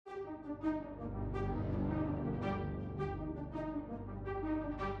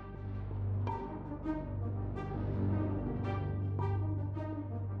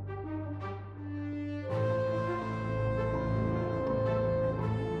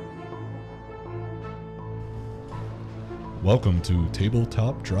Welcome to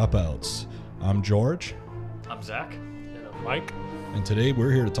Tabletop Dropouts. I'm George, I'm Zach. And I'm Mike. and today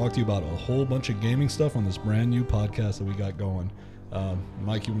we're here to talk to you about a whole bunch of gaming stuff on this brand new podcast that we got going.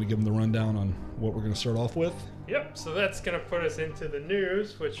 Mike, you want to give them the rundown on what we're going to start off with? Yep, so that's going to put us into the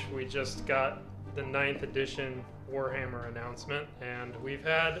news, which we just got the 9th edition Warhammer announcement, and we've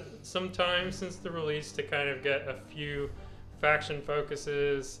had some time since the release to kind of get a few faction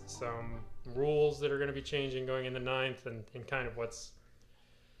focuses, some rules that are going to be changing going in the 9th, and kind of what's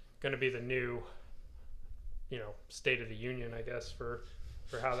going to be the new, state of the union, I guess, for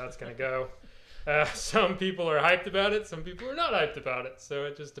how that's going to go. Some people are hyped about it, some people are not hyped about it, so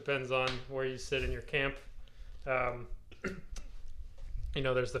it just depends on where you sit in your camp.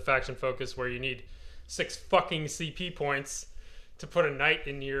 There's the faction focus where you need 6 fucking CP points to put a knight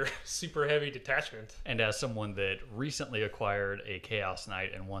in your super heavy detachment. And as someone that recently acquired a Chaos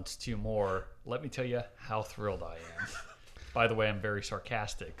Knight and wants 2 more, let me tell you how thrilled I am. By the way, I'm very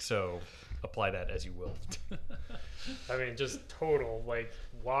sarcastic, so apply that as you will. I mean, just total,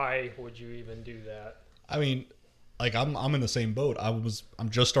 why would you even do that? I mean, I'm in the same boat. I'm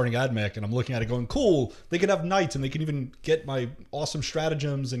just starting AdMech and I'm looking at it going, cool, they could have knights and they can even get my awesome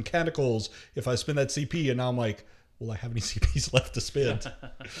stratagems and canticles if I spend that CP, and now I'm like, will I have any CPs left to spend?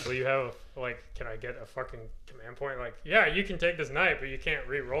 Will you have, can I get a fucking command point? Yeah, you can take this knight, but you can't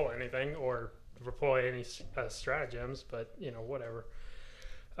re-roll anything or deploy any stratagems, but, whatever.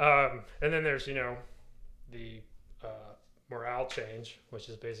 And then there's, the morale change, which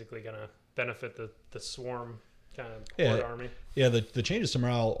is basically going to benefit the swarm kind of horde army. Yeah, the changes to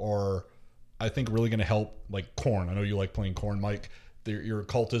morale are, I think, really going to help, Khorne. I know you like playing Khorne, Mike. Your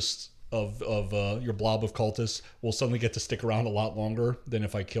cultists of your blob of cultists will suddenly get to stick around a lot longer than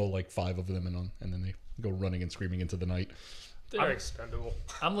if I kill 5 of them and then they go running and screaming into the night. They're expendable.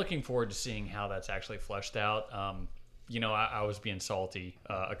 I'm looking forward to seeing how that's actually fleshed out. I was being salty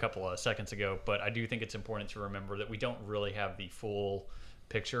a couple of seconds ago, but I do think it's important to remember that we don't really have the full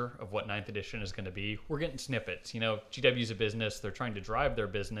picture of what 9th edition is going to be. We're getting snippets. GW's a business. They're trying to drive their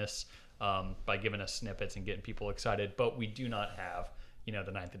business by giving us snippets and getting people excited, but we do not have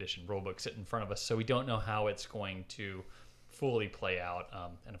the 9th edition rulebook sitting in front of us, so we don't know how it's going to fully play out.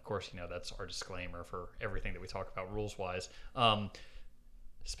 And of course, that's our disclaimer for everything that we talk about rules-wise.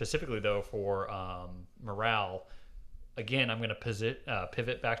 Specifically, though, for morale, again, I'm going to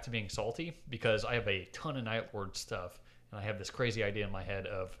pivot back to being salty because I have a ton of Night Lord stuff, and I have this crazy idea in my head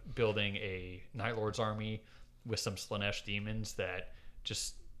of building a Night Lord's army with some Slaanesh demons that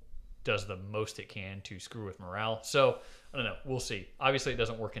just does the most it can to screw with morale. So, I don't know. We'll see. Obviously, it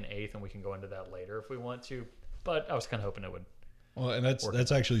doesn't work in 8th, and we can go into that later if we want to, but I was kind of hoping it would. Well, and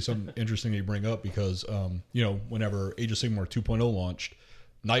that's actually something interesting that you bring up because, whenever Age of Sigmar 2.0 launched,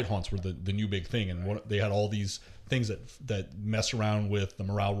 Night Haunts were the new big thing, and they had all these things that mess around with the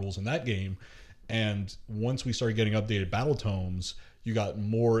morale rules in that game. And once we started getting updated battle tomes, you got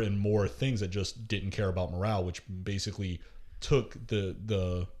more and more things that just didn't care about morale, which basically took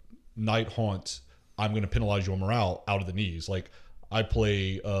the Night Haunt, I'm going to penalize your morale, out of the knees. I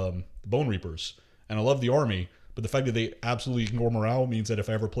play the Bone Reapers, and I love the army, but the fact that they absolutely ignore morale means that if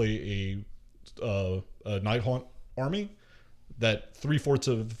I ever play a Night Haunt army, that 3/4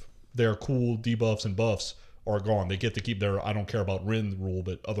 of their cool debuffs and buffs are gone. They get to keep their I don't care about Rin rule,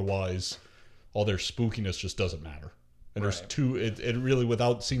 but otherwise all their spookiness just doesn't matter. And there's two, it really,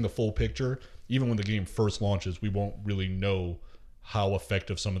 without seeing the full picture, even when the game first launches, we won't really know how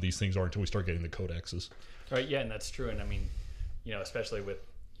effective some of these things are until we start getting the codexes. Right, yeah, and that's true. And I mean, especially with,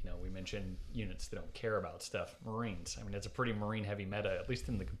 we mentioned units that don't care about stuff. Marines. I mean, it's a pretty Marine-heavy meta, at least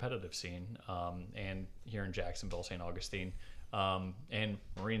in the competitive scene, and here in Jacksonville, St. Augustine. And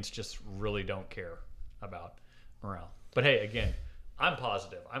Marines just really don't care about morale. But hey, again, I'm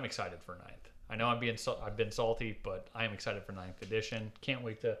positive. I'm excited for 9th. I know I've been salty, but I am excited for 9th edition. Can't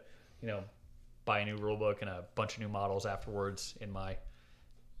wait to, buy a new rulebook and a bunch of new models afterwards in my,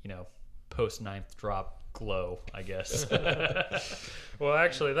 post 9th drop glow, I guess. Well,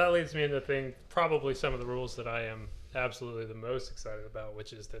 actually, that leads me into probably some of the rules that I am absolutely the most excited about,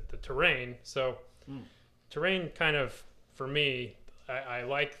 which is the terrain. So terrain kind of, for me, I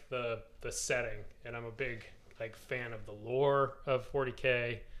like the setting, and I'm a big fan of the lore of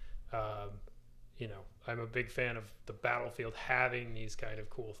 40K. I'm a big fan of the battlefield having these kind of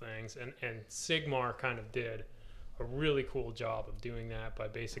cool things, and Sigmar kind of did a really cool job of doing that by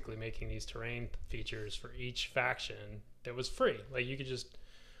basically making these terrain features for each faction that was free. You could just,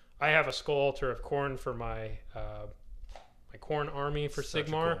 I have a Skull Altar of Khorne for my Khorne army for Such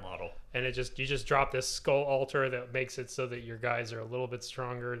a Sigmar. cool model. And you just drop this skull altar that makes it so that your guys are a little bit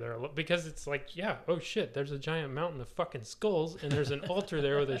stronger. Because it's like, yeah, oh shit, there's a giant mountain of fucking skulls and there's an altar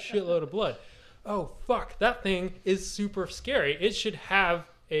there with a shitload of blood. Oh fuck, that thing is super scary. It should have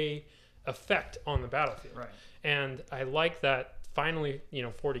a effect on the battlefield. Right. And I like that finally,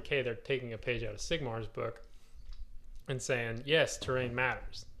 40K, they're taking a page out of Sigmar's book and saying, yes, terrain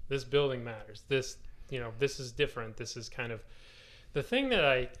matters. This building matters. This is different. This is kind of the thing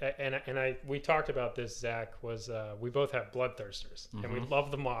that we talked about this, Zach, was we both have Bloodthirsters and we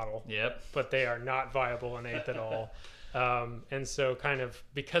love the model. Yep. But they are not viable in 8th at all. And so kind of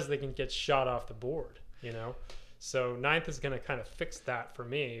because they can get shot off the board, So 9th is going to kind of fix that for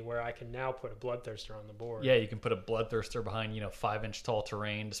me, where I can now put a Bloodthirster on the board. Yeah, you can put a Bloodthirster behind 5-inch tall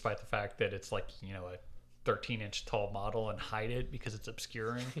terrain, despite the fact that it's like a 13-inch tall model, and hide it because it's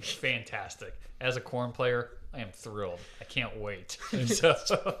obscuring. Fantastic. As a Khorne player, I am thrilled. I can't wait.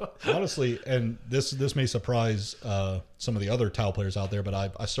 Honestly, and this may surprise some of the other Tau players out there, but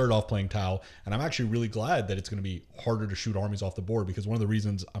I started off playing Tau, and I'm actually really glad that it's going to be harder to shoot armies off the board, because one of the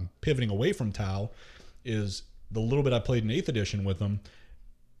reasons I'm pivoting away from Tau is the little bit I played in 8th edition with them,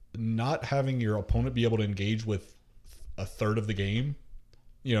 not having your opponent be able to engage with a third of the game.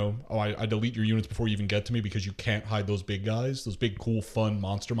 I delete your units before you even get to me because you can't hide those big guys, those big, cool, fun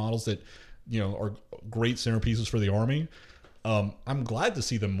monster models that, are great centerpieces for the army. I'm glad to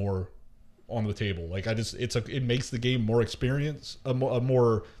see them more on the table. Like it makes the game more experience, a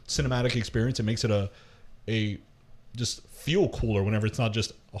more cinematic experience. It makes it a just feel cooler whenever it's not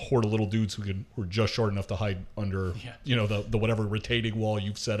just a horde of little dudes who are just short enough to hide under, the whatever rotating wall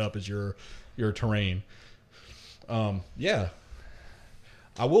you've set up as your terrain.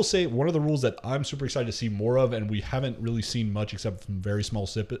 I will say one of the rules that I'm super excited to see more of, and we haven't really seen much except from very small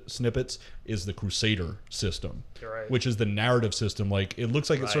snippets, is the Crusader system, Right. which is the narrative system. Like it looks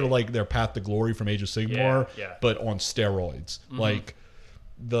like it's sort of like their Path to Glory from Age of Sigmar, Yeah. but on steroids. Like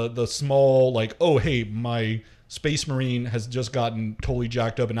the small, like, oh hey, my Space Marine has just gotten totally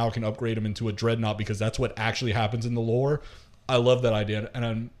jacked up, and now I can upgrade him into a Dreadnought because that's what actually happens in the lore. I love that idea,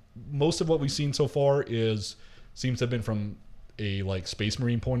 and most of what we've seen so far seems to have been from a Space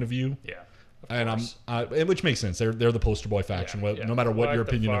Marine point of view. Yeah. And which makes sense. They're the poster boy faction. No matter what your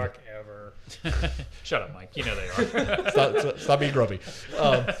opinion of ever. Shut up, Mike. They are. stop being grumpy.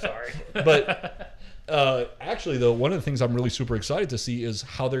 Sorry. But actually, though, one of the things I'm really super excited to see is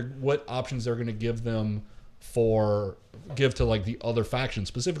what options they're going to give them to the other factions,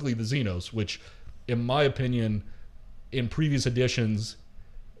 specifically the Xenos, which, in my opinion, in previous editions,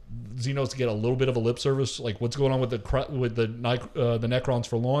 Xenos get a little bit of a lip service. Like what's going on with the Necrons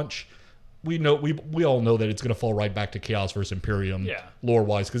for launch, we all know that it's going to fall right back to Chaos versus Imperium, lore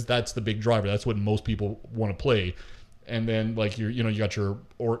wise, because that's the big driver. That's what most people want to play. And then you got your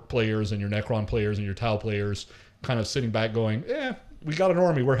Orc players and your Necron players and your Tau players kind of sitting back going, we got an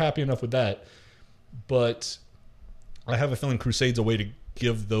army, we're happy enough with that. But I have a feeling Crusade's a way to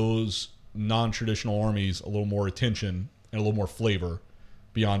give those non-traditional armies a little more attention and a little more flavor,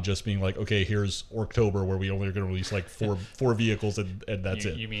 beyond just being like, okay, here's Orktober, where we only are going to release four vehicles and that's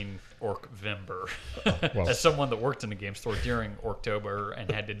it. You mean Orkvember. Well. As someone that worked in a game store during Orktober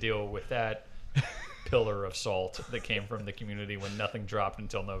and had to deal with that pillar of salt that came from the community when nothing dropped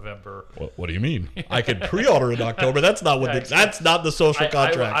until November. What do you mean? I could pre-order in October. That's not what. That's not the social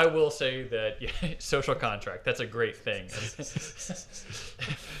contract. I will say that social contract. That's a great thing.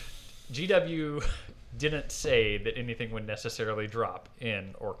 GW didn't say that anything would necessarily drop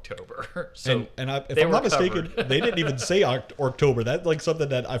in October. So if I'm not mistaken, they didn't even say October. That's something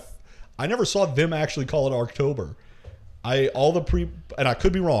that I never saw them actually call it October. And I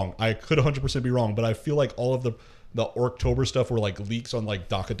could be wrong. I could 100% be wrong, but I feel like all of the October stuff were leaks on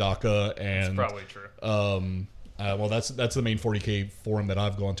Daka Daka and that's probably true. Well, that's the main 40K forum that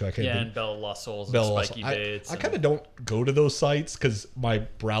I've gone to. And Bella Lost Souls and Spiky Bits. I kind of don't go to those sites because my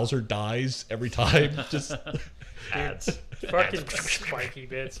browser dies every time. Just ads. Fucking Spiky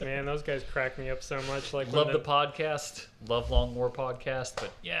Bits, man. Those guys crack me up so much. Love the podcast. Love Long War podcast. But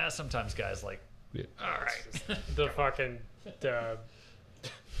yeah, sometimes guys all right. The fucking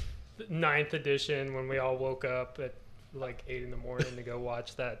 9th edition when we all woke up at 8 in the morning to go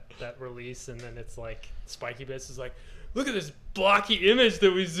watch that release, and then it's Spiky Bits is look at this blocky image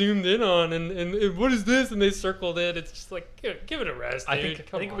that we zoomed in on, and what is this? And they circled it. It's just give it a rest, dude.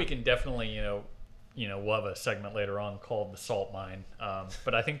 I think we can definitely we'll have a segment later on called the salt mine.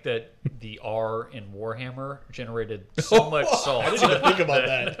 But I think that the R in Warhammer generated so much salt. I didn't even think about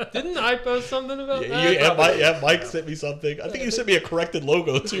that. Didn't I post something about that? Mike sent me something. I think you sent me a corrected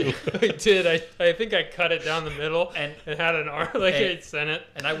logo too. I did. I think I cut it down the middle and it had an R I sent it.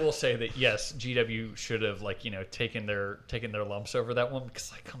 And I will say that yes, GW should have taken their lumps over that one,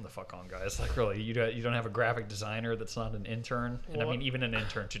 because like, come the fuck on, guys. Like, really, you don't have a graphic designer that's not an intern, and I mean even an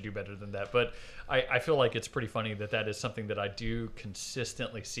intern should do better than that. But I feel like it's pretty funny that is something that I do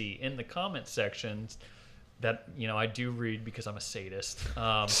consistently see in the comment sections that I do read, because I'm a sadist,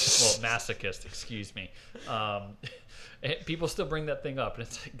 masochist, excuse me. And people still bring that thing up, and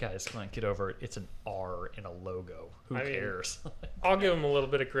it's like, guys, come on, get over it. It's an R in a logo. Who cares? I'll give them a little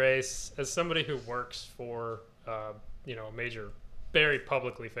bit of grace as somebody who works for a major, very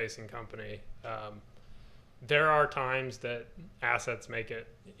publicly facing company. There are times that assets make it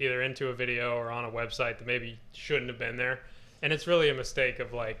either into a video or on a website that maybe shouldn't have been there, and it's really a mistake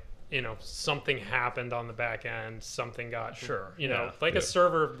of something happened on the back end, something got a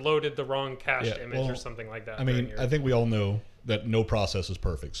server loaded the wrong cached image or something like that. I mean, I think we all know that no process is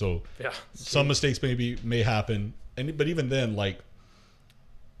perfect, so some mistakes may happen, but even then,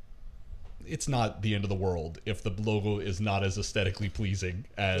 it's not the end of the world if the logo is not as aesthetically pleasing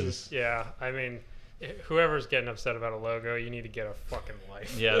as I mean, whoever's getting upset about a logo, you need to get a fucking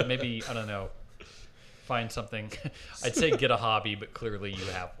life. Yeah, maybe, I don't know, find something. I'd say get a hobby, but clearly you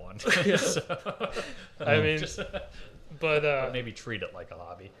have one. I mean, but maybe treat it like a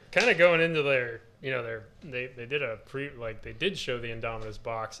hobby. Kind of going into their, they did they did show the Indominus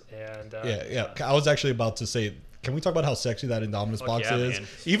box, and I was actually about to say, can we talk about how sexy that Indominus box is? Man.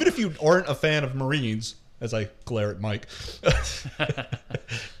 Even if you aren't a fan of Marines, as I glare at Mike.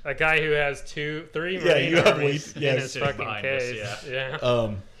 A guy who has 3 Marine armies in his fucking case.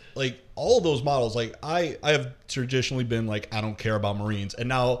 All those models, I have traditionally been I don't care about Marines, and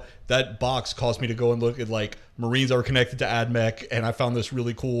now that box caused me to go and look at Marines that are connected to AdMech, and I found this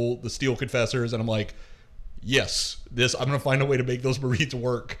really cool, the Steel Confessors, and I'm like, yes, I'm gonna find a way to make those Marines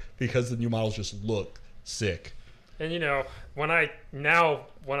work, because the new models just look sick. And when I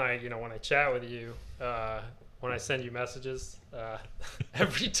chat with you, when I send you messages,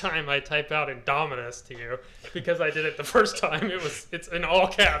 every time I type out Indominus to you, because I did it the first time, it's in all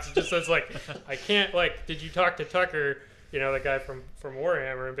caps. It just says I can't did you talk to Tucker, the guy from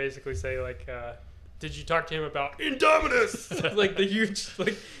Warhammer, and basically say did you talk to him about Indominus? The huge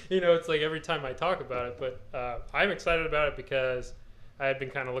it's every time I talk about it. But I'm excited about it because I had been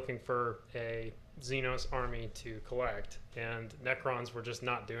kind of looking for a Xenos army to collect, and Necrons were just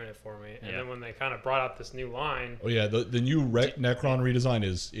not doing it for me. And then when they kind of brought out this new line, the new Necron redesign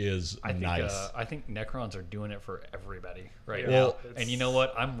is nice. I think Necrons are doing it for everybody right now. Well, and you know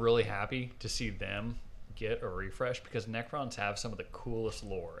what? I'm really happy to see them get a refresh, because Necrons have some of the coolest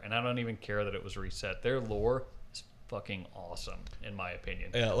lore, and I don't even care that it was reset. Their lore is fucking awesome, in my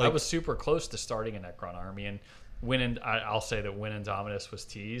opinion. I was super close to starting a Necron army, and I'll say that when Indominus was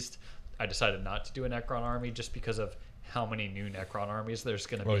teased, I decided not to do a Necron army, just because of how many new Necron armies there's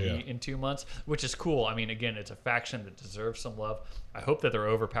going to be in 2 months, which is cool. I mean, again, it's a faction that deserves some love. I hope that they're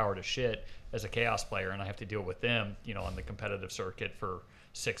overpowered as shit as a Chaos player, and I have to deal with them, on the competitive circuit for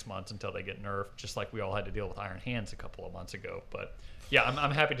 6 months until they get nerfed, just like we all had to deal with Iron Hands a couple of months ago. But yeah,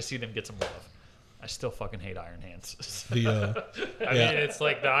 I'm happy to see them get some love. I still fucking hate Iron Hands. I mean, it's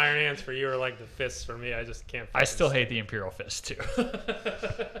the Iron Hands for you are the fists for me. I just can't. I still hate the Imperial Fist too.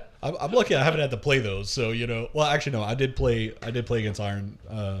 I'm lucky I haven't had to play those. So well, actually no, I did play against Iron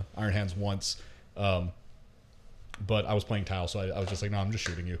Hands once, but I was playing Tau, so I was just no, I'm just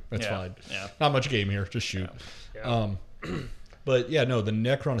shooting you. That's fine. Yeah. Not much game here. Just shoot. Yeah. But yeah, no, the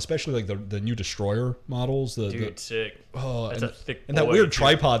Necron, especially the new Destroyer models. Sick. Oh, that's a thick and that weird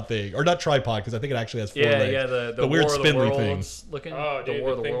tripod thing, or not tripod, because I think it actually has 4 legs. Yeah, the weird War spindly of the thing. Worlds looking. Oh, dude, the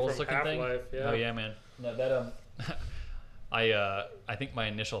War of the thing Worlds from looking thing. Yeah. Oh yeah, man. No, that I think my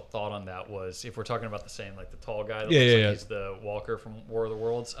initial thought on that was, if we're talking about the same, the tall guy that looks like he's the Walker from War of the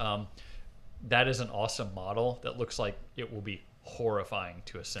Worlds. That is an awesome model that looks like it will be horrifying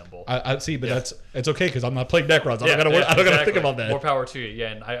to assemble. I see, but it's okay, because I'm not playing Necrons. I don't gotta think about that. More power to you.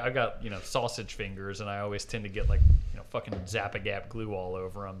 Yeah, and I got sausage fingers, and I always tend to get fucking Zap-A-Gap glue all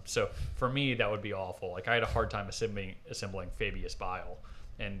over them. So for me, that would be awful. I had a hard time assembling Fabius Bile,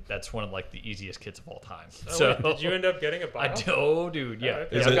 and that's one of the easiest kits of all time. Oh, so wait, did you end up getting a Bile? Dude, yeah.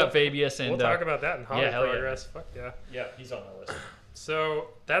 I've got Fabius, and we'll talk about that in Hobby Progress. Yeah. Fuck yeah. Yeah, he's on my list. So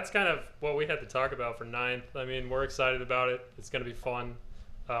that's kind of what we had to talk about for 9th. I mean, we're excited about it. It's going to be fun.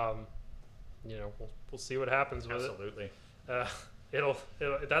 We'll see what happens with Absolutely.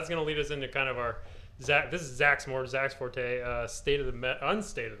 it. That's going to lead us into kind of our This is Zach's forte. State of the meta,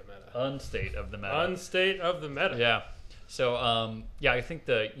 unstate of the meta, Unstate of the meta. unstate of the meta. Yeah. So, I think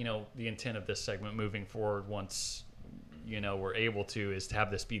the intent of this segment moving forward, once we're able to, is to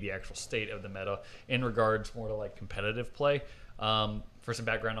have this be the actual state of the meta in regards more to like competitive play. For some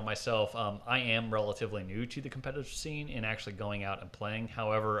background on myself, I am relatively new to the competitive scene and actually going out and playing.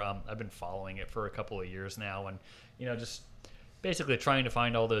 However, I've been following it for a couple of years now, and just basically trying to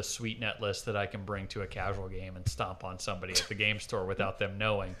find all those sweet net lists that I can bring to a casual game and stomp on somebody at the game store without them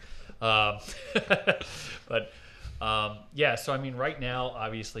knowing. But so I mean, right now,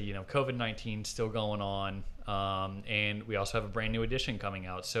 obviously, COVID-19 still going on, and we also have a brand new edition coming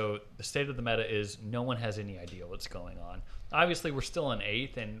out. So the state of the meta is no one has any idea what's going on. Obviously, we're still in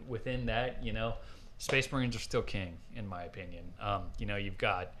 8th, and within that, Space Marines are still king, in my opinion. You've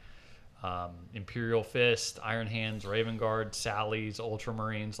got Imperial Fist, Iron Hands, Raven Guard, Sallies,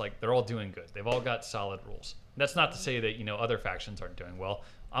 Ultramarines. Like, they're all doing good. They've all got solid rules. That's not to say that other factions aren't doing well.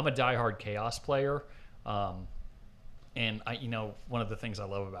 I'm a diehard Chaos player, and one of the things I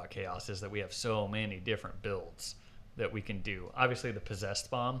love about Chaos is that we have so many different builds that we can do. Obviously, the Possessed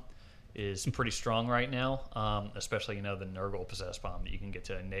Bomb is pretty strong right now, especially the Nurgle Possessed Bomb that you can get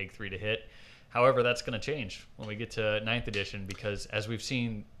to neg 3 to hit. However, that's going to change when we get to 9th edition, because as we've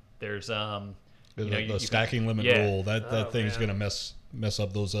seen, there's the stacking limit rule that thing's going to mess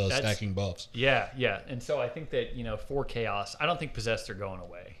up those stacking buffs. Yeah, and so I think that for Chaos, I don't think Possessed are going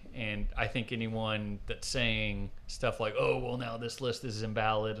away, and I think anyone that's saying stuff like, oh well, now this list is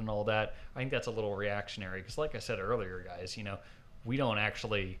invalid and all that, I think that's a little reactionary, because like I said earlier, guys, we don't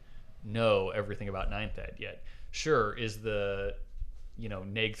actually know everything about 9th Ed yet. Sure, is the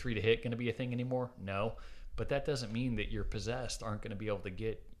neg 3 to hit going to be a thing anymore? No, but that doesn't mean that your Possessed aren't going to be able to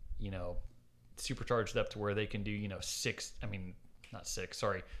get supercharged up to where they can do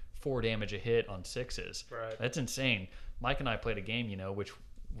 4 damage a hit on 6s. Right. That's insane. Mike and I played a game which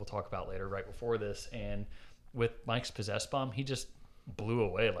we'll talk about later, right before this, and with Mike's Possessed Bomb, he just blew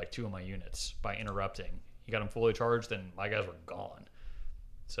away like 2 of my units by interrupting. He got them fully charged and my guys were gone.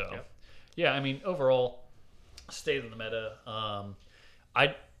 So I mean, overall, state of the meta,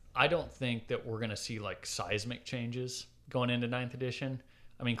 I don't think that we're going to see like seismic changes going into 9th edition.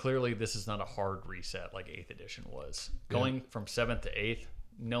 I mean, clearly this is not a hard reset like 8th edition was. Going from 7th to 8th,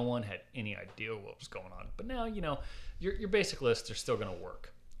 no one had any idea what was going on. But now, your basic lists are still going to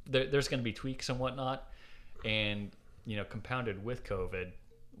work. There's going to be tweaks and whatnot. And, compounded with COVID,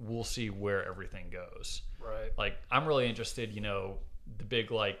 we'll see where everything goes. Right. Like, I'm really interested, the big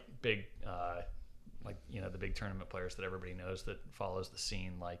tournament players that everybody knows that follows the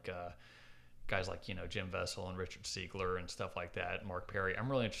scene, like guys like Jim Vessel and Richard Siegler and stuff like that, Mark Perry. I'm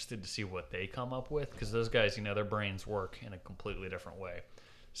really interested to see what they come up with, because those guys, their brains work in a completely different way.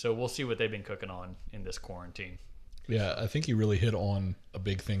 So we'll see what they've been cooking on in this quarantine. Yeah, I think you really hit on a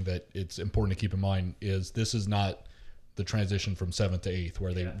big thing that it's important to keep in mind is this is not the transition from 7th to 8th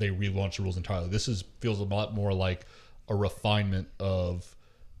where they relaunch the rules entirely. This feels a lot more like a refinement of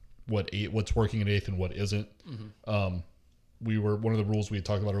what's working in 8th and what isn't. Mm-hmm. One of the rules we had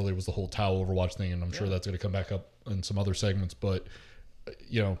talked about earlier was the whole Tau Overwatch thing, and I'm sure that's going to come back up in some other segments, but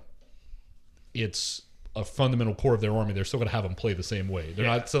it's a fundamental core of their army. They're still going to have them play the same way. They're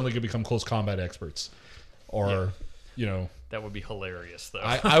not suddenly going to become close combat experts, or that would be hilarious though.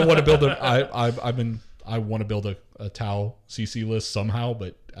 I want to build I want to build a Tau CC list somehow,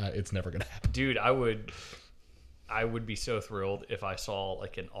 but it's never going to happen. Dude, I would be so thrilled if I saw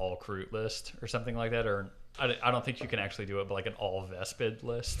like an all Kroot list or something like that, or I don't think you can actually do it, but like an all Vespid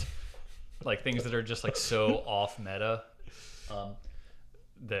list, like things that are just like so off meta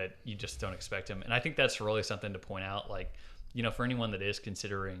that you just don't expect them. And I think that's really something to point out, like, for anyone that is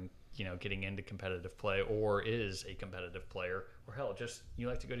considering, getting into competitive play or is a competitive player, or hell, just you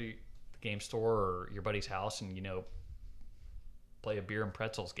like to go to the game store or your buddy's house and, play a beer and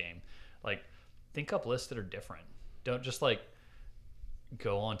pretzels game. Like, think up lists that are different. Don't just like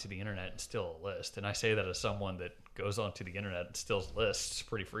go onto the internet and steal a list. And I say that as someone that goes onto the internet and steals lists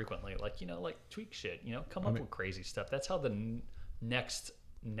pretty frequently. Like, like tweak shit, come up with crazy stuff. That's how the next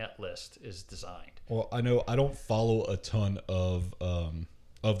net list is designed. Well, I know I don't follow a ton of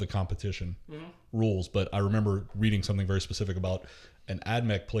the competition rules, but I remember reading something very specific about an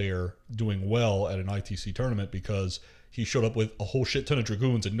AdMech player doing well at an ITC tournament because he showed up with a whole shit ton of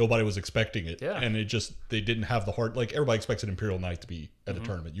Dragoons and nobody was expecting it. Yeah. And they didn't have the heart. Like, everybody expects an Imperial Knight to be at a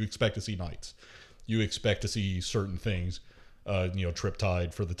tournament. You expect to see Knights. You expect to see certain things,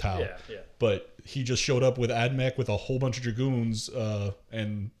 Triptide for the Tau. Yeah. But he just showed up with AdMech with a whole bunch of Dragoons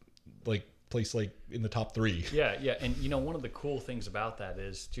and like placed like in the top 3. Yeah. And one of the cool things about that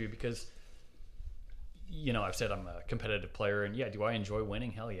is too, because I've said I'm a competitive player, and yeah, do I enjoy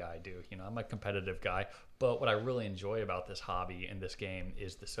winning? Hell yeah, I do. I'm a competitive guy. But what I really enjoy about this hobby and this game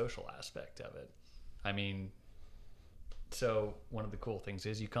is the social aspect of it. I mean, so one of the cool things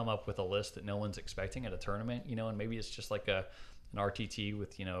is you come up with a list that no one's expecting at a tournament, and maybe it's just like an RTT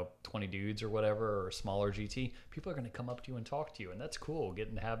with 20 dudes or whatever, or a smaller GT. People are going to come up to you and talk to you, and that's cool.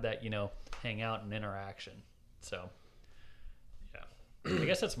 Getting to have that hang out and interaction. So yeah, I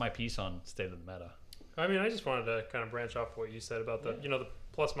guess that's my piece on State of the Meta. I mean, I just wanted to kind of branch off what you said about the the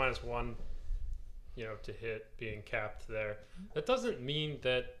 ±1, to hit being capped there. That doesn't mean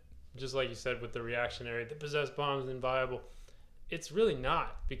that, just like you said with the reactionary, the possessed bomb is inviolable. It's really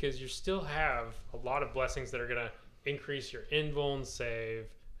not, because you still have a lot of blessings that are going to increase your invuln save.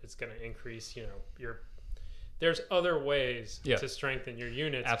 It's going to increase, there's other ways to strengthen your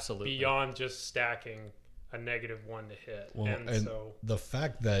units. Absolutely. Beyond just stacking a -1 to hit. Well, and so the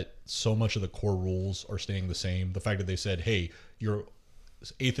fact that so much of the core rules are staying the same, the fact that they said, hey, your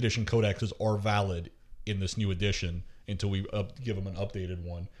 8th edition codexes are valid in this new edition until we give them an updated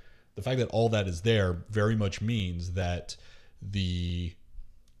one. The fact that all that is there very much means that the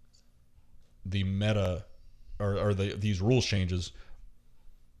meta or these rules changes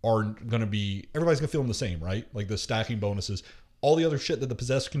are going to be, everybody's going to feel them the same, right? Like the stacking bonuses, all the other shit that the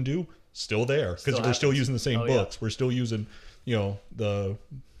possessed can do, still there, because we're still using the same books. Yeah. We're still using, the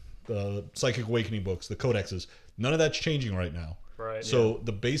Psychic Awakening books, the codexes. None of that's changing right now. Right. So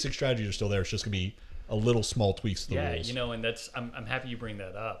the basic strategies are still there. It's just going to be a little small tweaks to the rules. And that's I'm happy you bring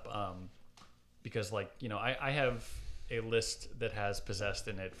that up, because I have a list that has possessed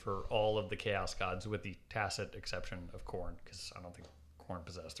in it for all of the Chaos Gods, with the tacit exception of Khorne, because I don't think Khorne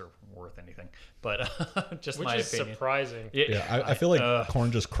possessed are worth anything. But just which my is opinion. Surprising. I feel like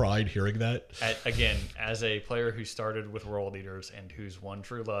Khorne just cried hearing that. Again, as a player who started with World Eaters and whose one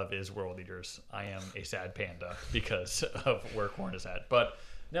true love is World Eaters, I am a sad panda because of where Khorne is at. But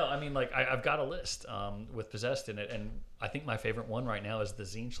no, I mean, I've got a list with possessed in it, and I think my favorite one right now is the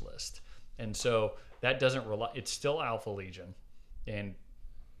Tzeentch list. And so that doesn't rely. It's still Alpha Legion, and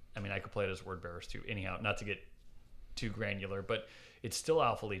I mean, I could play it as Word Bearers too. Anyhow, not to get too granular, but it's still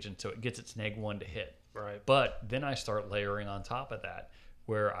Alpha Legion, so it gets its -1 to hit. Right. But then I start layering on top of that,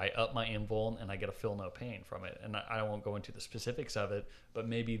 where I up my invuln and I get a feel no pain from it. And I won't go into the specifics of it, but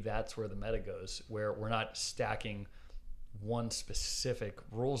maybe that's where the meta goes, where we're not stacking one specific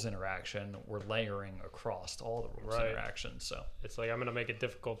rules interaction, we're layering across all the rules interactions. So it's like, I'm going to make it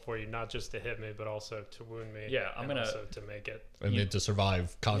difficult for you, not just to hit me, but also to wound me. Yeah, I'm going to make it, and then to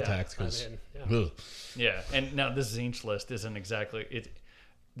survive contact, because And now this Tzeentch list isn't exactly it.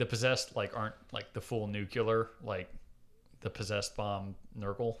 The possessed aren't like the full nuclear like the possessed bomb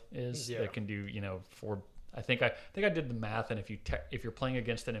Nurgle is. That can do 4. I think I did the math, and if you're playing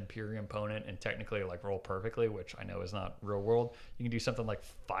against an Imperium opponent and technically roll perfectly, which I know is not real world, you can do something like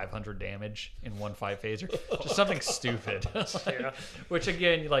 500 damage in one 5 phaser, just something stupid. Which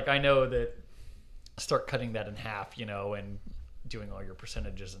again, I know that start cutting that in half, and doing all your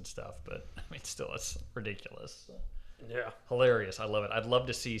percentages and stuff, but I mean, still, it's ridiculous. Yeah, hilarious. I love it. I'd love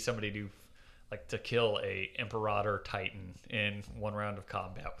to see somebody do to kill a Imperator Titan in one round of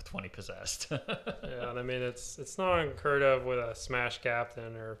combat with 20 possessed. Yeah, and I mean, it's not unheard of with a Smash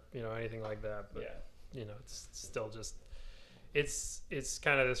Captain or anything like that. But it's still just it's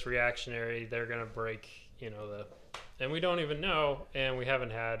kind of this reactionary. They're gonna break and we don't even know, and we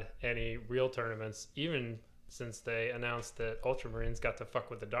haven't had any real tournaments even since they announced that Ultramarines got to fuck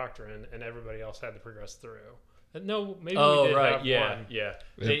with the Doctrine and everybody else had to progress through. No, maybe we did have one. Yeah.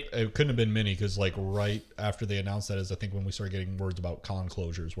 It couldn't have been many, because right after they announced that is I think when we started getting words about con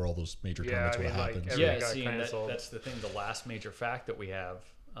closures, where all those major tournaments would have happened. That's the thing. The last major fact that we have,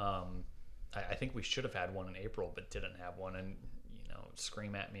 I think we should have had one in April, but didn't have one. And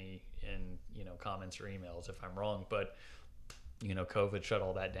scream at me in comments or emails if I'm wrong. But COVID shut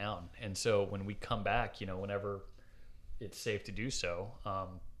all that down, and so when we come back, whenever it's safe to do so.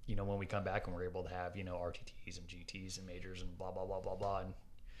 When we come back and we're able to have, RTTs and GTs and majors and blah, blah, blah, blah, blah, and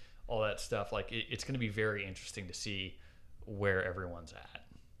all that stuff, it's going to be very interesting to see where everyone's at.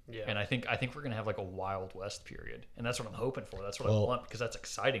 Yeah. And I think we're going to have a Wild West period. And that's what I'm hoping for. That's what I want, because that's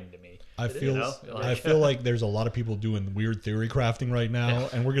exciting to me. I feel like there's a lot of people doing weird theory crafting right now,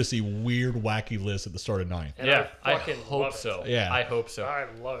 and we're going to see weird, wacky lists at the start of 9th. And I hope so. Yeah. I hope so. I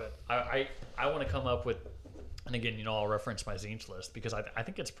love it. I want to come up with, and again, I'll reference my Tzeentch list because I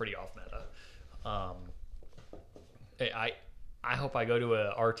think it's pretty off meta. I hope I go to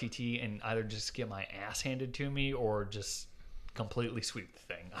a RTT and either just get my ass handed to me or just completely sweep the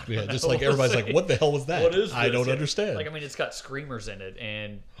thing. I Yeah, don't just know like what to everybody's say. like, what the hell was that? What is I this? don't Yeah. understand. Like, I mean, it's got screamers in it,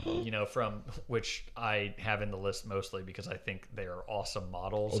 and from which I have in the list mostly because I think they are awesome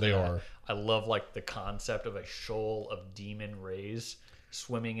models. Oh, they And are. I love like the concept of a shoal of demon rays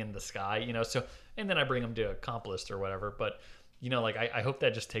swimming in the sky. So, and then I bring them to a comp list or whatever. But like I hope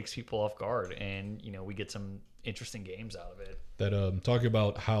that just takes people off guard, and we get some interesting games out of it. That talking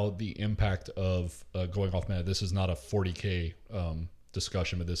about how the impact of going off meta. This is not a 40K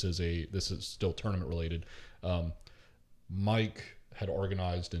discussion, but this is still tournament related. Mike had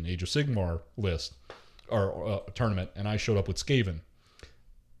organized an Age of Sigmar list or tournament, and I showed up with Skaven,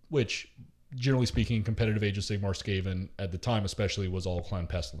 which generally speaking, competitive Age of Sigmar Skaven at the time especially was all Clan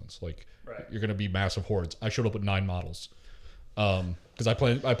Pestilence. Like Right. you're going to be massive hordes. I showed up with 9 models because I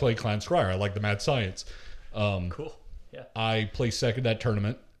play Clan Scryer. I like the mad science. Cool. Yeah. I placed second that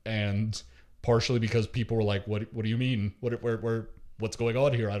tournament, and partially because people were like, "What do you mean? What's going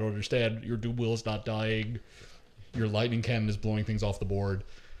on here? I don't understand. Your Doom Wheel is not dying. Your lightning cannon is blowing things off the board."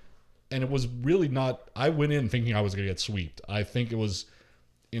 And it was really not. I went in thinking I was going to get sweeped. I think it was,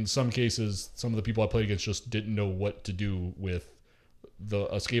 in some cases, some of the people I played against just didn't know what to do with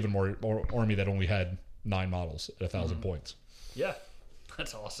a Skaven army that only had 9 models at 1,000 points. Yeah.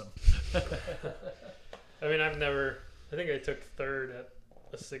 That's awesome. I mean, I think I took third at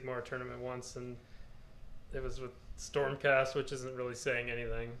a Sigmar tournament once, and it was with Stormcast, which isn't really saying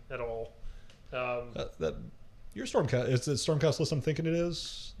anything at all. Your Stormcast, it's the Stormcast list I'm thinking it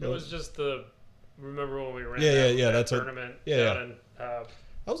is. It was just remember when we ran Yeah, that that's tournament yeah. down in,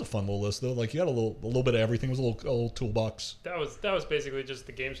 That was a fun little list though. Like you got a little bit of everything. It was a little toolbox. that was basically just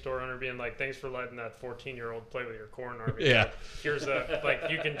the game store owner being like, thanks for letting that 14-year-old play with your Khorne army. Yeah. Like, here's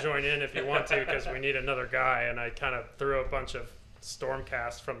you can join in if you want to because we need another guy. And I kind of threw a bunch of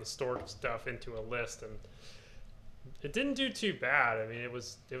Stormcast from the store stuff into a list, and it didn't do too bad. I mean, it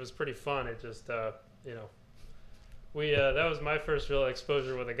was pretty fun. It just that was my first real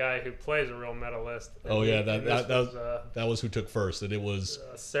exposure with a guy who plays a real meta list. And Oh yeah, and this that was who took first, and it was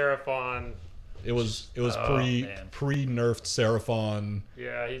Seraphon. it was Oh, man. pre nerfed Seraphon.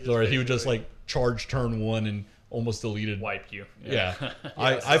 Yeah, He would just basically- like charge turn 1 and almost deleted. Wipe you. Yeah, Yeah,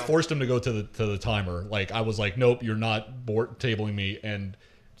 I so- forced him to go to the timer. Like I was like, nope, you're not board tabling me, and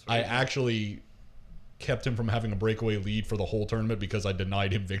I actually kept him from having a breakaway lead for the whole tournament because I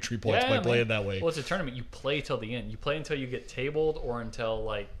denied him victory points by playing that way. Well, it's a tournament. You play till the end. You play until you get tabled, or until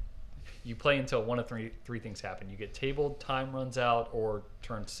you play until one of three things happen. You get tabled, time runs out, or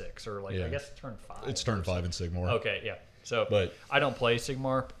turn 6, or Yeah. I guess turn 5. It's turn 5 in Sigmar. Okay, yeah. So, But- I don't play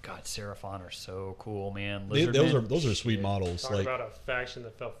Sigmar. But God, Seraphon are so cool, man. Those are sweet models. Talk Like about a faction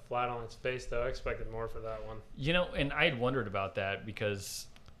that fell flat on its face, though. I expected more for that one. And I had wondered about that because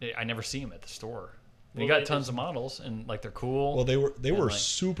I never see them at the store. Well, You got they tons just- of models, and they're cool. Well, they were like-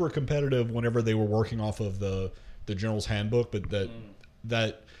 super competitive whenever they were working off of the General's Handbook, but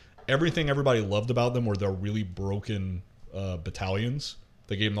that everything everybody loved about them were their really broken battalions.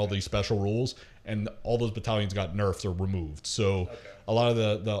 They gave them all these special rules, and all those battalions got nerfed or removed. So a lot of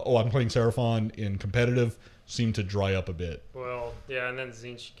the I'm playing Seraphon in competitive seemed to dry up a bit. Well, yeah, and then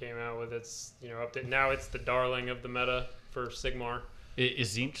Zinch came out with its update. Now it's the darling of the meta for Sigmar.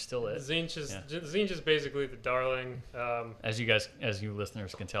 Is Zinch still it? Zinch is basically the darling. As you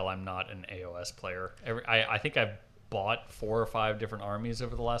listeners can tell, I'm not an AOS player. I think I've bought 4 or 5 different armies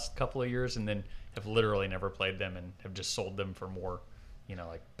over the last couple of years, and then have literally never played them, and have just sold them for more,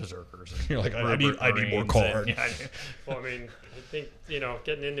 like berserkers. And You're like, I need more Marines cards. and- yeah, Well, I mean, I think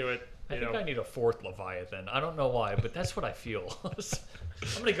getting into it. I think I need a 4th Leviathan. I don't know why, but that's what I feel. I'm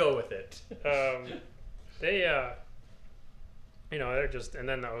gonna go with it. They're just, and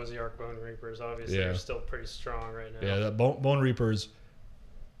then the Osiark Bone Reapers obviously Yeah. are still pretty strong right now. Yeah, the Bone Reapers,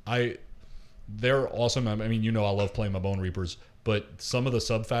 they're awesome. I mean, I love playing my Bone Reapers, but some of the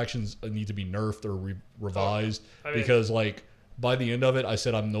sub factions need to be nerfed or revised I mean- because, like, by the end of it, I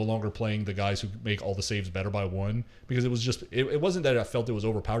said I'm no longer playing the guys who make all the saves better by 1 because it was just it wasn't that I felt it was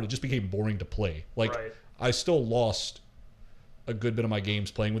overpowered. It just became boring to play. Like, Right. I still lost a good bit of my games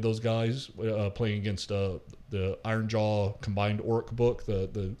playing with those guys, playing against the Ironjaw combined Orc book,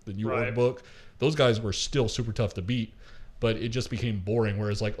 the new Orc Right. book. Those guys were still super tough to beat, but it just became boring.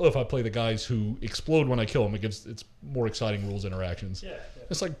 Whereas, like, if I play the guys who explode when I kill them, it's more exciting rules interactions. Yeah.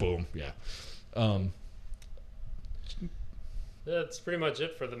 It's like boom, yeah. That's pretty much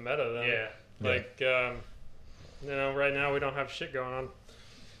it for the meta then. Yeah. Like, right now we don't have shit going on.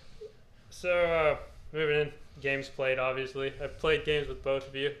 So, moving in, games played, obviously. I've played games with both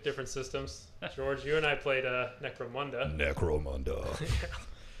of you, different systems. George, you and I played Necromunda. Necromunda.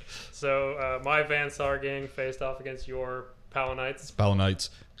 So, my Van Sar gang faced off against your Palanites. Palanites.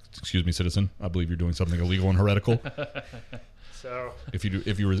 Excuse me, citizen. I believe you're doing something illegal and heretical. So If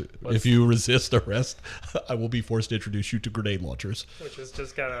you resist arrest, I will be forced to introduce you to grenade launchers. which is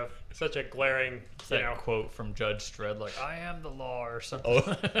just kind of such a glaring, That quote from Judge Dredd, like "I am the law" or something.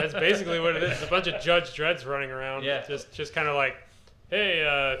 Oh, that's basically what it is. It's a bunch of Judge Dredds running around. Yeah. Just kind of like,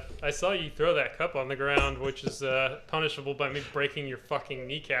 hey, I saw you throw that cup on the ground, which is punishable by me breaking your fucking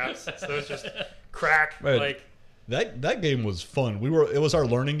kneecaps. So it's just crack. Man. Like, that game was fun. It was our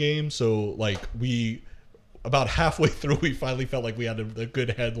learning game, so like we about halfway through we finally felt like we had a good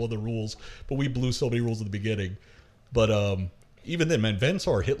handle of the rules, but we blew so many rules at the beginning. But even then, man,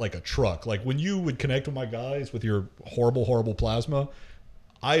 Vensar hit like a truck. Like when you would connect with my guys with your horrible plasma,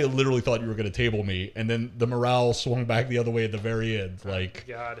 I literally thought you were going to table me, and then the morale swung back the other way at the very end. Like,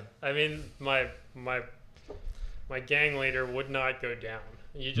 God, I mean, my gang leader would not go down.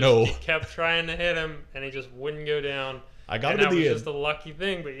 You No. kept trying to hit him, and he just wouldn't go down. I got and him in that was the just end. a lucky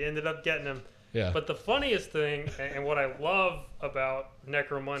thing, but you ended up getting him. Yeah. But the funniest thing, and what I love about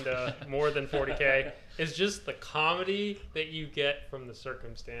Necromunda more than 40K, is just the comedy that you get from the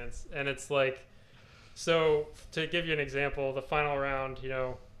circumstance. And it's like, so to give you an example, the final round,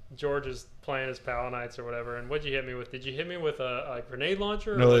 George is playing as Palanites or whatever. And what'd you hit me with? Did you hit me with a grenade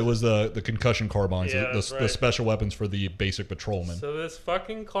launcher? No, it was the concussion carbines, Yeah, the that's right. special weapons for the basic patrolman. So this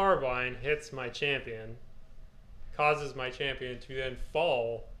fucking carbine hits my champion, causes my champion to then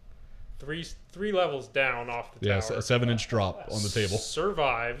fall three levels down off the Yeah, tower. a 7-inch drop on the table.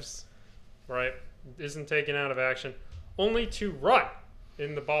 Survives, right? Isn't taken out of action, only to run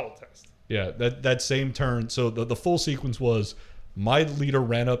in the bottle test. Yeah, that same turn. So the full sequence was my leader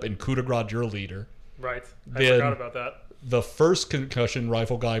ran up and coup de grace your leader. Right. I Then- forgot about that. The first concussion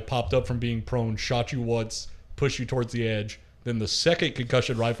rifle guy popped up from being prone, shot you once, pushed you towards the edge. Then the second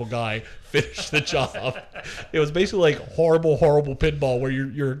concussion rifle guy finished the job. It was basically like horrible pinball where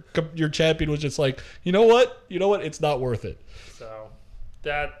your champion was just like, you know what, it's not worth it. So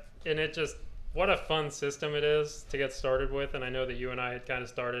it just, what a fun system it is to get started with. And I know that you and I had kind of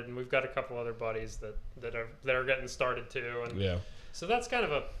started, and we've got a couple other buddies that are getting started too. And Yeah. so that's kind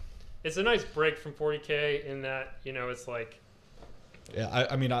of it's a nice break from 40K in that, it's like, Yeah,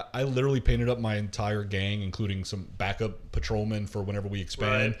 I mean, I literally painted up my entire gang, including some backup patrolmen for whenever we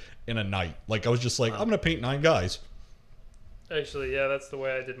expand, Right. in a night. Like, I was just like, I'm going to paint 9 guys. actually, yeah, that's the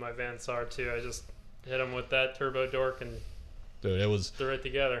way I did my Vansar too. I just hit them with that turbo dork and Dude, it was, threw it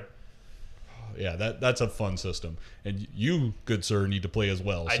together. yeah, that's a fun system. And you, good sir, need to play as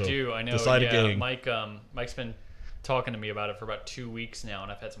well. I So do. I know. decide a Yeah, gang. Mike's been talking to me about it for about 2 weeks now,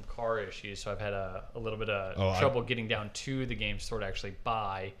 and I've had some car issues, so I've had a little bit of trouble getting down to the game store to actually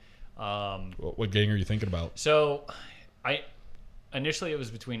buy. What gang are you thinking about? So, initially it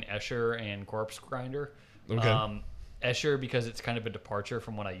was between Escher and Corpse Grinder. Okay. Escher because it's kind of a departure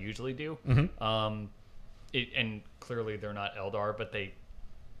from what I usually do. Mm-hmm. And clearly they're not Eldar, but they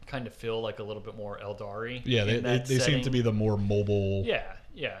kind of feel like a little bit more Eldar-y. Yeah, in that they seem setting. to be the more mobile.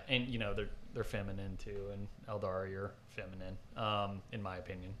 Yeah, and they're feminine too, and Eldari are feminine, in my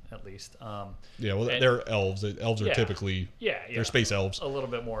opinion, at least. Yeah, well, and- they're elves. Elves are Yeah. typically, Yeah, they're space elves. a little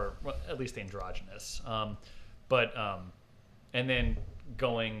bit more, well, at least androgynous. But and then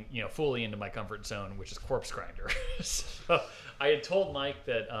going, fully into my comfort zone, which is Corpse Grinder. So I had told Mike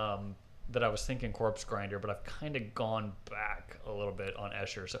that that I was thinking Corpse Grinder, but I've kind of gone back a little bit on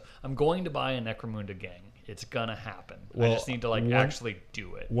Escher. So I'm going to buy a Necromunda gang. It's gonna happen. Well, I just need to actually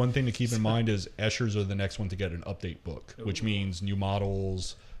do it. One thing to keep in mind is Eschers are the next one to get an update book, which Ooh. means new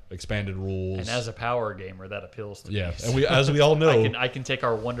models, expanded rules. And as a power gamer, that appeals to yeah, me. and as we all know, I can take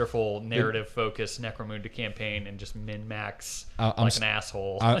our wonderful narrative-focused Necromunda campaign and just min-max I'm like s- an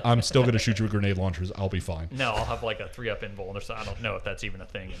asshole. I'm still going to shoot you with grenade launchers. I'll be fine. No, I'll have like a 3-up invuln or so. I don't know if that's even a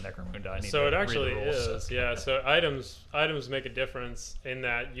thing in Necromunda. I need So to it read the actually rules. is, yeah. So items make a difference in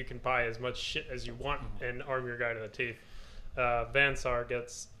that you can buy as much shit as you want and arm your guy to the teeth. Vansar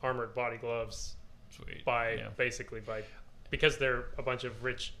gets armored body gloves Sweet. basically because they're a bunch of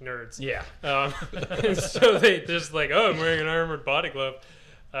rich nerds. Yeah. And so they just like, oh, I'm wearing an armored body glove.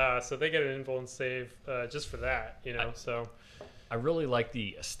 So they get an influence save just for that, So I really like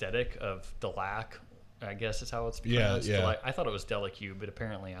the aesthetic of Delac. I guess is how it's Yeah, pronounced. yeah. Delac. I thought it was Delicube, but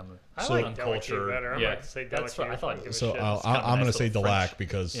apparently I'm I So- like uncultured. Delicube better. I'm yeah, like to say that's what Delicube. I thought. Give a So shit. I'm kind of a going to nice say little Delac French.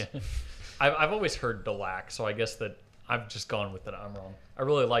 because Yeah. I've always heard Delac, so I guess that I've just gone with that. I'm wrong. I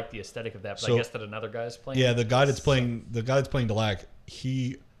really like the aesthetic of that, but So- I guess that another guy's playing. yeah, the guy that's playing Delac,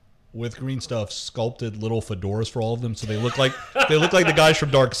 he with green stuff sculpted little fedoras for all of them, so they look like the guys from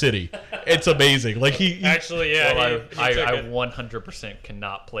Dark City. It's amazing. Like he Actually, yeah. Well, he took I it. 100%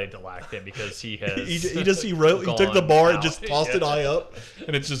 cannot play Delactin because he has. he took the bar and just tossed it Yeah. high up,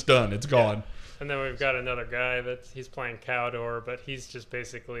 and it's just done. It's gone. And then we've got another guy that he's playing Caldor, but he's just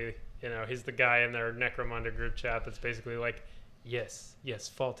basically, he's the guy in their Necromunda group chat that's basically like, yes,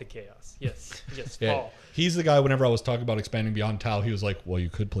 fall to chaos. Yes, Yeah. fall. He's the guy. Whenever I was talking about expanding beyond Tau, he was like, "Well, you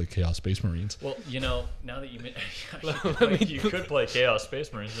could play Chaos Space Marines." Well, now that you you could play Chaos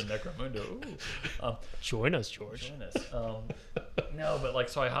Space Marines in Necromunda. Ooh. Join us, George. Join us. No, but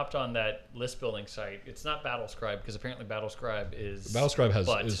so I hopped on that list building site. It's not Battlescribe because apparently Battlescribe is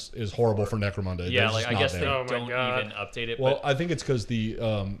Battlescribe is horrible for Necromunda. Yeah, They're just I not guess there. they Oh my don't God. even update it. Well, but I think it's because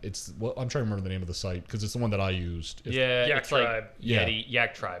I'm trying to remember the name of the site because it's the one that I used. yeah, Yak it's Tribe. like Yeah.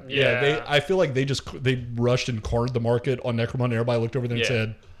 Yak Tribe. Yeah. I feel like they rushed and cornered the market on Necromunda. Everybody looked over there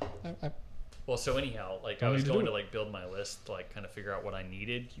and Yeah. said, Well, so anyhow, I Don't was need to going do to it. build my list, kind of figure out what I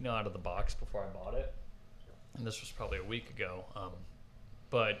needed, out of the box before I bought it. And this was probably a week ago.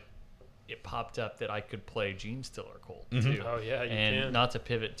 But it popped up that I could play Gene Stiller Colt too. Oh, yeah, you and can. not to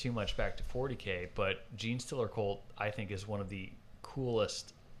pivot too much back to 40K, but Gene Stiller Colt I think is one of the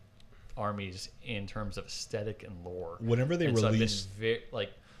coolest armies in terms of aesthetic and lore. Whenever they And so I've been release,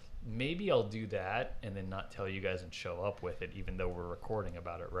 maybe I'll do that and then not tell you guys and show up with it, even though we're recording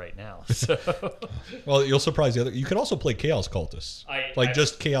about it right now. So well, you'll surprise the other. You can also play Chaos Cultists,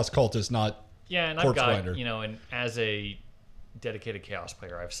 just Chaos Cultists, not yeah, and Corpse I've got Grinder. and as a dedicated Chaos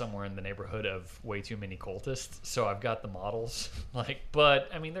player, I have somewhere in the neighborhood of way too many cultists, so I've got the models. But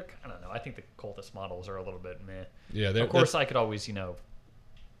I mean, I don't know. I think the cultist models are a little bit meh. Yeah, Of course, I could always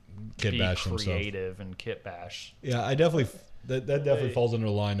Kit be Bash themselves. creative and kit bash. Yeah, I definitely that definitely falls under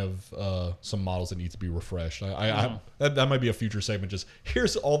the line of some models that need to be refreshed. That might be a future segment. Just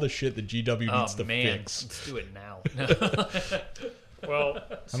here's all the shit that GW needs to fix. Let's do it now. Well,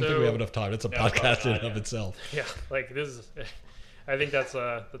 I don't think we have enough time. It's a podcast in probably and not, of itself. Yeah, this is. I think that's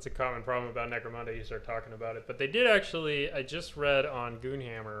a common problem about Necromunda. You start talking about it, but they did actually. I just read on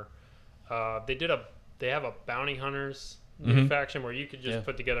Goonhammer. They have a bounty hunters faction where you could just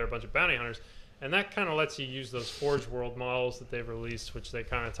put together a bunch of bounty hunters, and that kind of lets you use those Forge World models that they've released, which they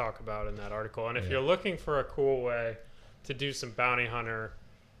kind of talk about in that article. And if you're looking for a cool way to do some bounty hunter,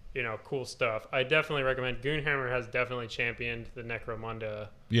 cool stuff, I definitely recommend. Goonhammer has definitely championed the Necromunda.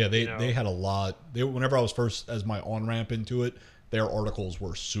 Yeah, they had a lot. Whenever I was first as my on ramp into it, their articles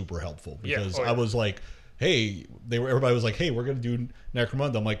were super helpful because I was like, hey, everybody was like, hey, we're gonna do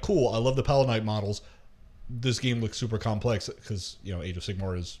Necromunda. I'm like, cool. I love the Paladite models. This game looks super complex because Age of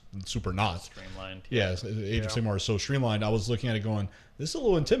Sigmar is super not Streamlined. Yeah, Age of Sigmar is so streamlined. I was looking at it going, this is a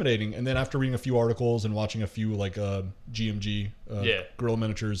little intimidating. And then after reading a few articles and watching a few GMG Guerrilla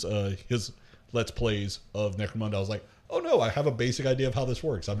Miniatures his Let's Plays of Necromunda, I was like, oh no, I have a basic idea of how this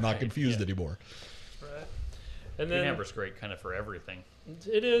works. I'm not confused anymore. Right. And then Goonhammer's great kind of for everything.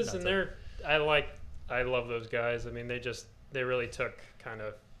 it is, and I love those guys. I mean, they really took kind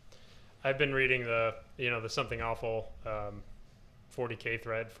of. I've been reading the Something Awful 40K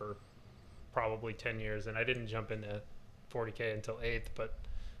thread for probably 10 years, and I didn't jump into 40K until 8th, but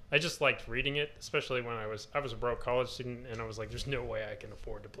I just liked reading it, especially when I was a broke college student, and I was like, there's no way I can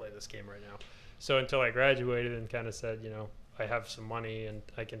afford to play this game right now. So until I graduated and kind of said, I have some money and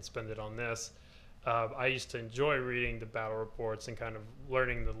I can spend it on this, I used to enjoy reading the battle reports and kind of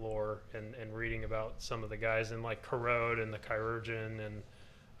learning the lore and reading about some of the guys and like Corrode and the Chirurgeon and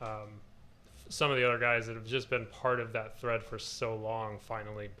some of the other guys that have just been part of that thread for so long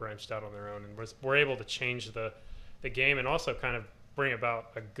finally branched out on their own and were able to change the game and also kind of bring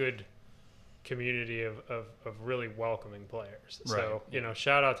about a good community of really welcoming players. Right. So,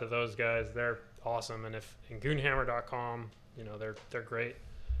 shout out to those guys. They're awesome. And Goonhammer.com, they're great.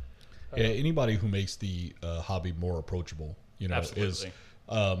 Yeah, anybody who makes the hobby more approachable, Absolutely. is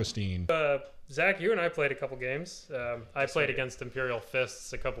Christine. Zach, you and I played a couple games. I played against Imperial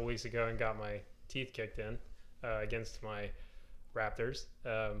Fists a couple weeks ago and got my teeth kicked in against my Raptors.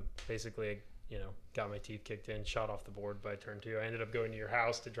 Basically, got my teeth kicked in, shot off the board by turn 2. I ended up going to your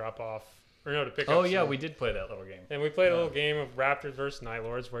house to drop off, to pick up. Oh yeah, we did play that little game. And we played a little game of Raptors versus Night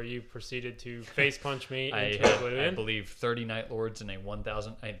Lords where you proceeded to face punch me I into had, I oblivion. believe 30 Night Lords in a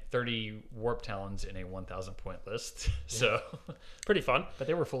 1,000. I had 30 Warp Talons in a 1,000 point list. So, Pretty fun. but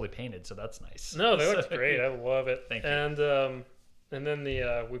they were fully painted, so that's nice. No, they looked great. I love it. Thank you. And then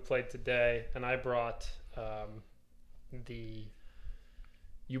we played today, and I brought the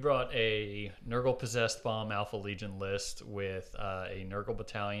You brought a Nurgle Possessed Bomb Alpha Legion list with a Nurgle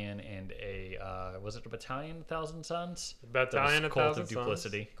Battalion and was it a Battalion 1,000 Suns? Battalion of Cult 1,000 of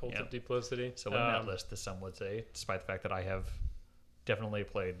Duplicity. Cult Yeah. of Duplicity. So in that list, as some would say, despite the fact that I have definitely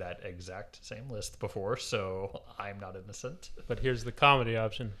played that exact same list before, so I'm not innocent. But here's the comedy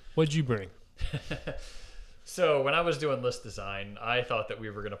option. What'd you bring? So when I was doing list design, I thought that we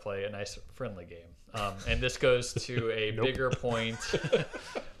were going to play a nice friendly game. And this goes to a bigger point.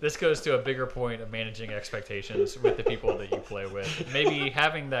 This goes to a bigger point of managing expectations with the people that you play with. Maybe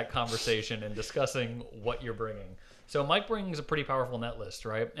having that conversation and discussing what you're bringing. So Mike brings a pretty powerful net list,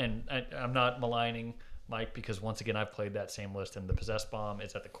 right? And I'm not maligning Mike because once again, I've played that same list, and the Possessed Bomb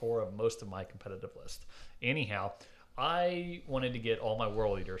is at the core of most of my competitive list. Anyhow, I wanted to get all my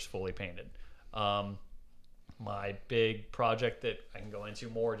World Eaters fully painted. My big project that I can go into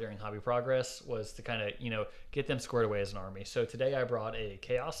more during Hobby Progress was to kind of, get them squared away as an army. So today I brought a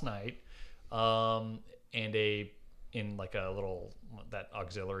Chaos Knight and in like a little, that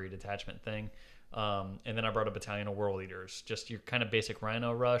auxiliary detachment thing. And then I brought a battalion of World Eaters, just your kind of basic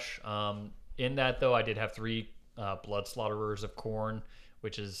Rhino Rush. In that, though, I did have 3 Blood Slaughterers of Khorne,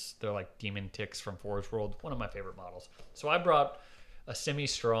 they're like demon ticks from Forge World, one of my favorite models. So I brought a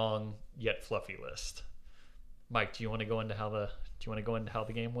semi-strong yet fluffy list. Mike, do you want to go into how the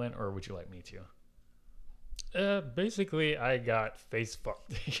game went, or would you like me to? Basically, I got face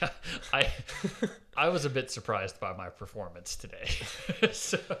fucked. Yeah, I was a bit surprised by my performance today.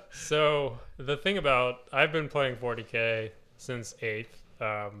 So the thing about I've been playing 40K since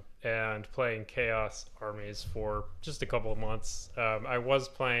 8th, and playing Chaos armies for just a couple of months. I was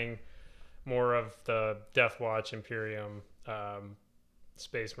playing more of the Death Watch Imperium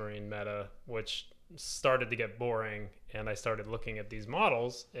Space Marine meta, which started to get boring, and I started looking at these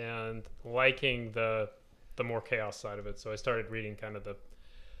models and liking the more chaos side of it. So I started reading kind of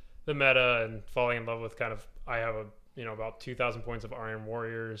the meta and falling in love with I have about 2,000 points of Iron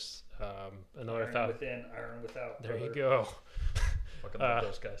Warriors, another Iron 1,000 within, Iron without. There you go. Fucking love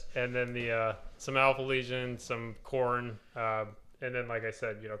those guys. And then the some Alpha Legion, some Khorne, and then like I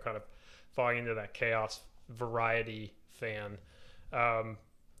said, kind of falling into that chaos variety fan.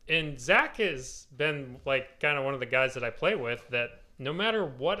 And Zach has been like kind of one of the guys that I play with that no matter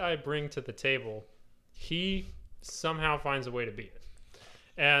what I bring to the table, he somehow finds a way to beat it.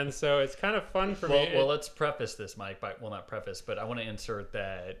 And so it's kind of fun for me. Well, let's preface this, Mike. Not preface, but I want to insert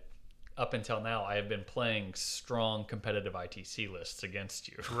that up until now, I have been playing strong competitive ITC lists against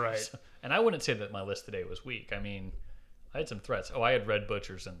you. Right. And I wouldn't say that my list today was weak. I mean, I had some threats. I had Red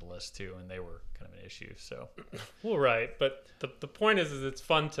Butchers in the list too, and they were kind of an issue. So, well, right. But the point is it's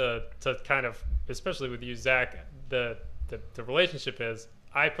fun to kind of, especially with you, Zach. The relationship is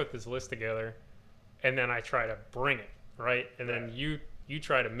I put this list together, and then I try to bring it right, and then you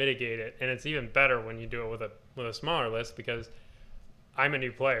try to mitigate it, and it's even better when you do it with a smaller list because I'm a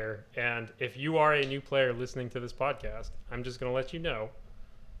new player, and if you are a new player listening to this podcast, I'm just going to let you know.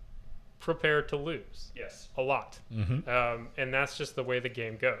 Prepare to lose. Yes. A lot. Mm-hmm. And that's just the way the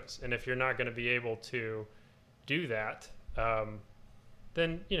game goes. And if you're not going to be able to do that,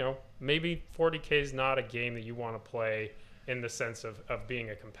 then, maybe 40K is not a game that you want to play in the sense of being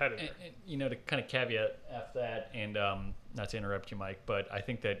a competitor. And, to kind of caveat after that, and not to interrupt you, Mike, but I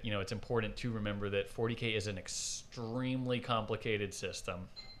think that, it's important to remember that 40K is an extremely complicated system.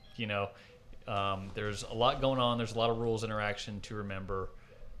 There's a lot going on. There's a lot of rules interaction to remember.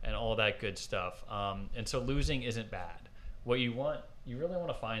 And all that good stuff. And so losing isn't bad. What you really want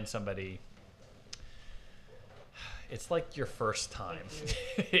to find somebody. It's like your first time,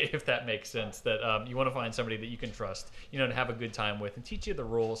 if that makes sense. That you want to find somebody that you can trust, to have a good time with and teach you the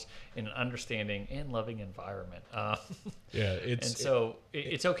rules in an understanding and loving environment.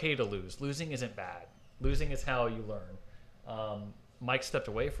 It's okay to lose. Losing isn't bad. Losing is how you learn. Mike stepped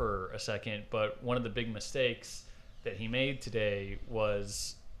away for a second, but one of the big mistakes that he made today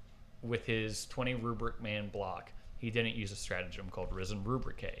was with his 20 rubric man block. He didn't use a stratagem called Risen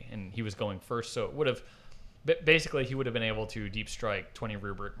Rubric, and he was going first, so it would have basically he would have been able to deep strike 20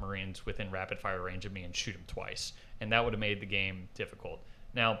 rubric Marines within rapid fire range of me and shoot him twice, and that would have made the game difficult.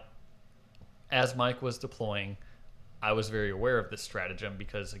 Now, as Mike was deploying, I was very aware of this stratagem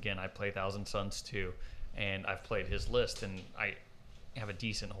because, again, I play Thousand Suns too, and I've played his list, and I have a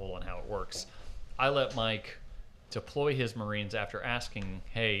decent hold on how it works. I let Mike deploy his Marines after asking,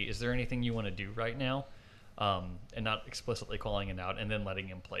 hey, is there anything you want to do right now? And not explicitly calling it out, and then letting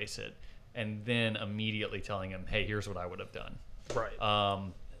him place it. And then immediately telling him, hey, here's what I would have done.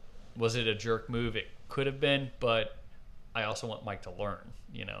 Right. Was it a jerk move? It could have been, but I also want Mike to learn,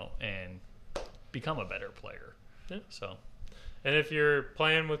 and become a better player. Yeah. So, And if you're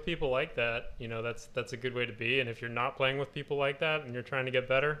playing with people like that, that's a good way to be. And if you're not playing with people like that and you're trying to get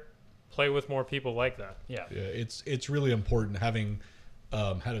better, play with more people like that. Yeah. It's really important. Having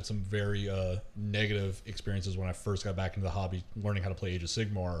had some very negative experiences when I first got back into the hobby, learning how to play Age of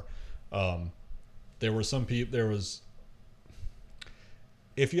Sigmar. There were some people.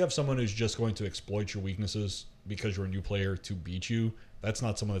 If you have someone who's just going to exploit your weaknesses because you're a new player to beat you, that's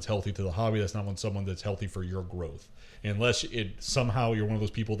not someone that's healthy to the hobby. That's not someone that's healthy for your growth. Unless somehow you're one of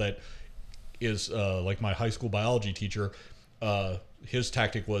those people that is like my high school biology teacher. His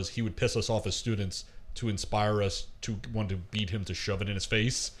tactic was he would piss us off as students to inspire us to want to beat him, to shove it in his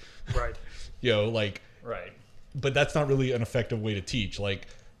face. Right. Right. But that's not really an effective way to teach. Like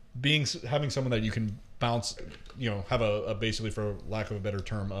having someone that you can bounce, have a basically, for lack of a better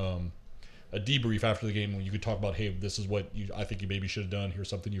term, a debrief after the game when you could talk about, hey, this is what I think you maybe should have done. Here's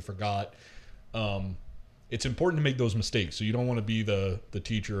something you forgot. It's important to make those mistakes. So you don't want to be the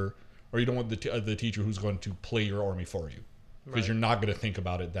teacher, or you don't want the teacher who's going to play your army for you, because you're not going to think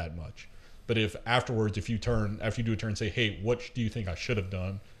about it that much. But if afterwards, after you do a turn, say, hey, what do you think I should have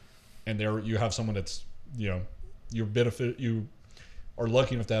done? And there you have someone that's, you are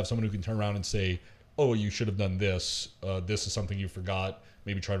lucky enough to have someone who can turn around and say, oh, you should have done this. This is something you forgot.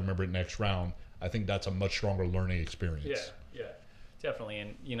 Maybe try to remember it next round. I think that's a much stronger learning experience. Yeah, definitely.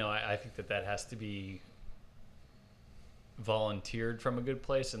 And, I think that has to be volunteered from a good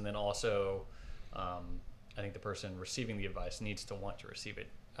place. And then also, I think the person receiving the advice needs to want to receive it.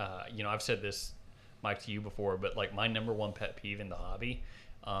 I've said this, Mike, to you before, but like my number one pet peeve in the hobby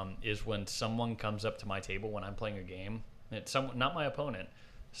is when someone comes up to my table when I'm playing a game. It's not my opponent.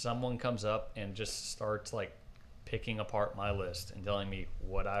 Someone comes up and just starts like picking apart my list and telling me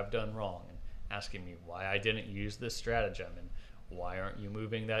what I've done wrong and asking me why I didn't use this stratagem and why aren't you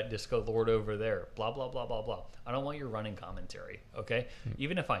moving that Disco Lord over there? Blah, blah, blah, blah, blah. I don't want your running commentary, okay?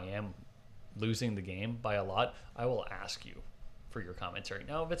 Even if I am losing the game by a lot, I will ask you for your commentary.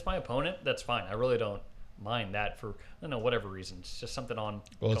 Now, if it's my opponent, that's fine. I really don't mind that for, I don't know, whatever reason. It's just something coming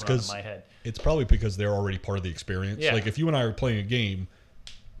on in my head. It's probably because they're already part of the experience. Yeah. Like if you and I are playing a game,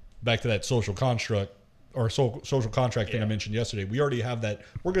 back to that social construct or social contract thing I mentioned yesterday, we already have that.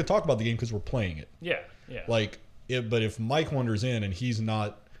 We're going to talk about the game because we're playing it. Yeah. But if Mike wanders in and he's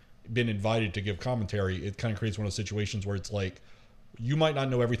not been invited to give commentary, it kind of creates one of those situations where it's like, you might not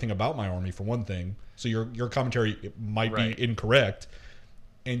know everything about my army, for one thing, so your commentary might be incorrect,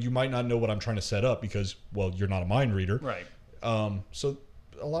 and you might not know what I'm trying to set up because, well, you're not a mind reader. Right. So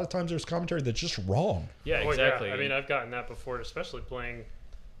a lot of times there's commentary that's just wrong. Yeah, exactly. Yeah. I mean, I've gotten that before, especially playing,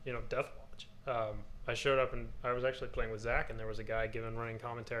 Deathwatch. I showed up and I was actually playing with Zach, and there was a guy giving running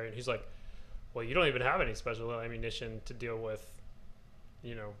commentary, and he's like, well, you don't even have any special ammunition to deal with,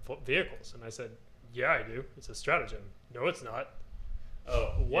 vehicles. And I said, yeah, I do. It's a stratagem. No, it's not.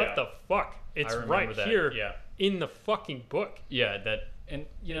 Oh, what the fuck? It's right here in the fucking book. Yeah,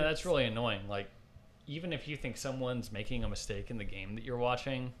 that's really annoying. Like, even if you think someone's making a mistake in the game that you're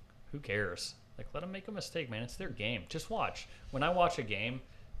watching, who cares? Like, let them make a mistake, man. It's their game. Just watch. When I watch a game,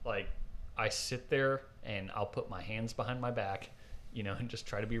 like, I sit there and I'll put my hands behind my back, and just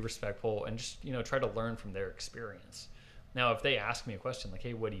try to be respectful and just, try to learn from their experience. Now, if they ask me a question like,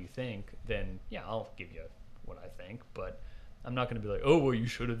 hey, what do you think? Then, yeah, I'll give you what I think, but I'm not going to be like, oh, well, you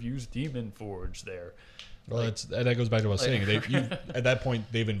should have used Demon Forge there. Well, that goes back to what I was saying. At that point,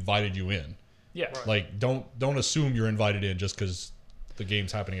 they've invited you in. Yeah. Right. Like, don't assume you're invited in just because the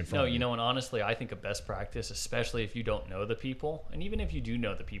game's happening in front of you. No, and honestly, I think a best practice, especially if you don't know the people, and even if you do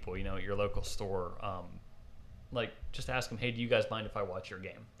know the people, at your local store, just ask them, hey, do you guys mind if I watch your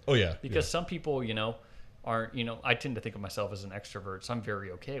game? Oh, yeah. Because some people, aren't, I tend to think of myself as an extrovert, so I'm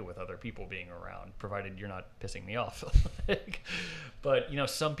very okay with other people being around, provided you're not pissing me off. But,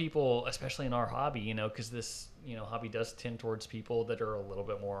 some people, especially in our hobby, because this, hobby does tend towards people that are a little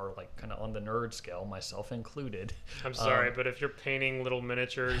bit more, like, kind of on the nerd scale, myself included. I'm sorry, but if you're painting little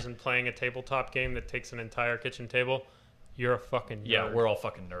miniatures and playing a tabletop game that takes an entire kitchen table, you're a fucking nerd. Yeah, we're all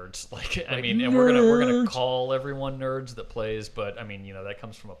fucking nerds. And we're gonna call everyone nerds that plays, but I mean, that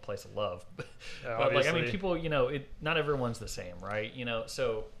comes from a place of love. But people, not everyone's the same, right?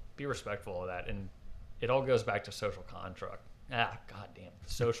 So be respectful of that, and it all goes back to social contract. Goddamn,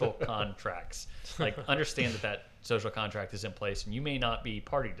 social contracts. Like, understand that social contract is in place, and you may not be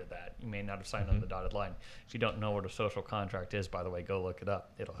party to that. You may not have signed on the dotted line. If you don't know what a social contract is, by the way, go look it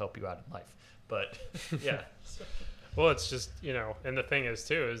up. It'll help you out in life. But yeah. Well, it's just, and the thing is,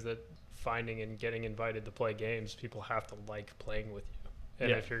 too, is that finding and getting invited to play games, people have to like playing with you.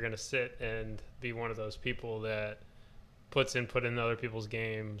 And if you're going to sit and be one of those people that puts input in other people's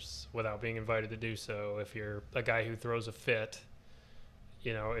games without being invited to do so, if you're a guy who throws a fit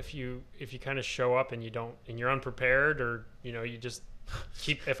you know, if you kind of show up and you're unprepared, or you know, you just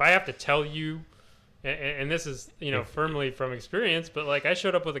keep. If I have to tell you, and this is, you know, firmly from experience, but like I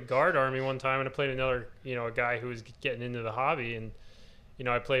showed up with a guard army one time and I played another, you know, a guy who was getting into the hobby, and you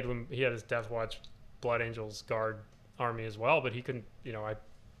know, I played when he had his Death Watch Blood Angels guard army as well, but he couldn't, you know,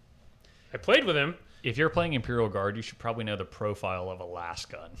 I played with him. If you're playing Imperial Guard, you should probably know the profile of a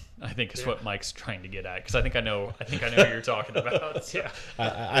last gun. I think is what Mike's trying to get at, because I think I know who you're talking about. So. Yeah,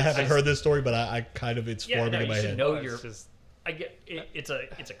 I haven't heard this story, but I kind of it's forming in my head. Know your. I get it, it's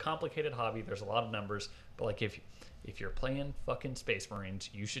a complicated hobby. There's a lot of numbers, but like if you're playing fucking Space Marines,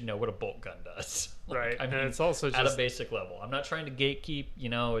 you should know what a bolt gun does. Like, right. I mean, and it's also at just a basic level. I'm not trying to gatekeep. You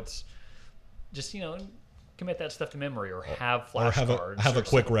know, it's just, you know, commit that stuff to memory, or have flashcards, have a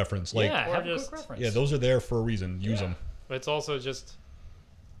quick reference. Like, yeah, have just, a quick reference. yeah, those are there for a reason. Use them. It's also just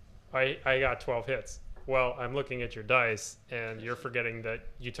I got 12 hits. Well, I'm looking at your dice, and you're forgetting that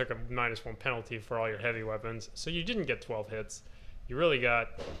you took a -1 penalty for all your heavy weapons, so you didn't get 12 hits. You really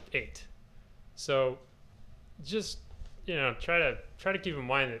got 8. So, just, you know, try to keep in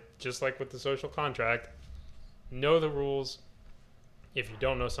mind that, just like with the social contract, know the rules. If you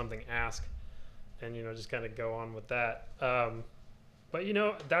don't know something, ask, and you know, just kind of go on with that. But you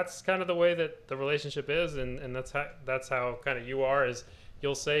know, that's kind of the way that the relationship is, and that's how kind of you are. Is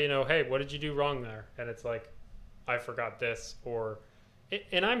you'll say, you know, hey, what did you do wrong there? And it's like, I forgot this, or,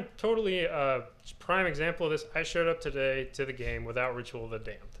 and I'm totally a prime example of this. I showed up today to the game without Ritual of the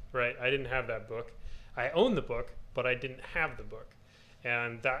Damned, right? I didn't have that book. I own the book, but I didn't have the book.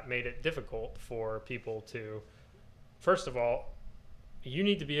 And that made it difficult for people to, first of all, you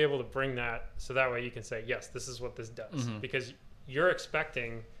need to be able to bring that, so that way you can say, yes, this is what this does. Because you're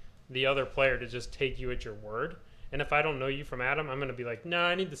expecting the other player to just take you at your word. And if I don't know you from Adam, I'm going to be like, no,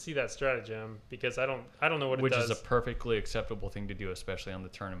 I need to see that stratagem, because I don't know what it does. Which is a perfectly acceptable thing to do, especially on the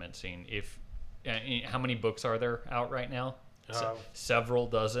tournament scene. How many books are there out right now? Several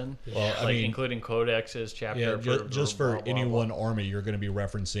dozen. Well, I mean, including codexes, chapter. Just for any one army, you're going to be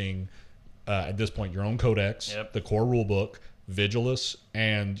referencing at this point your own codex, the core rule book, Vigilus,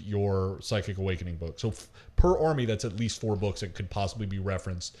 and your Psychic Awakening book. So per army, that's at least 4 books that could possibly be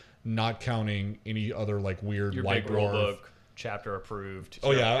referenced, not counting any other like weird your white big rule dwarf book, chapter approved.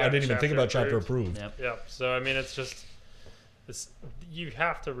 Oh yeah, I didn't even think about chapter approved. Yep. So I mean, it's just this. You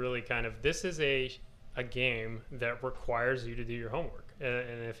have to really kind of. This is a game that requires you to do your homework,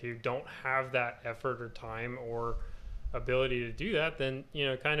 and if you don't have that effort or time or ability to do that, then you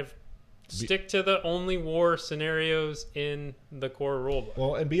know, kind of stick to the only war scenarios in the core rulebook.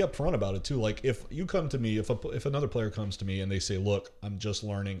 Well, and be upfront about it too. Like if you come to me, if another player comes to me and they say, "Look, I'm just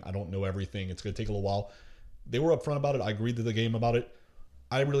learning. I don't know everything. It's going to take a little while." They were upfront about it. I agreed to the game about it.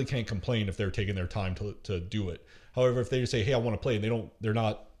 I really can't complain if they're taking their time to do it. However, if they just say, "Hey, I want to play," and they're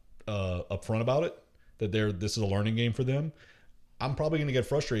not upfront about it, that this is a learning game for them, I'm probably going to get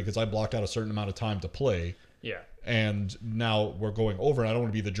frustrated because I blocked out a certain amount of time to play. Yeah. And now we're going over, and I don't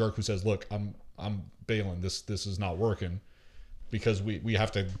want to be the jerk who says, "Look, I'm bailing. This is not working," because we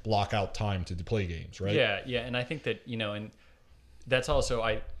have to block out time to play games, right? Yeah, and I think that, you know, and that's also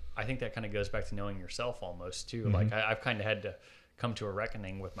I think that kind of goes back to knowing yourself almost too. Like I've kind of had to come to a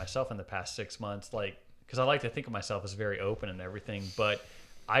reckoning with myself in the past 6 months, like, because I like to think of myself as very open and everything, but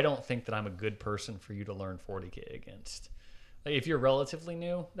I don't think that I'm a good person for you to learn 40K against. Like, if you're relatively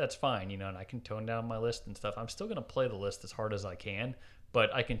new, that's fine, you know, and I can tone down my list and stuff. I'm still going to play the list as hard as I can,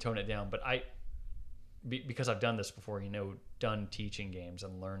 but I can tone it down. But because I've done this before, you know, done teaching games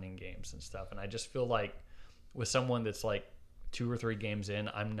and learning games and stuff, and I just feel like with someone that's like 2 or 3 games in,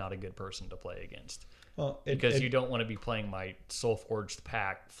 I'm not a good person to play against. Well, because you don't want to be playing my Soulforged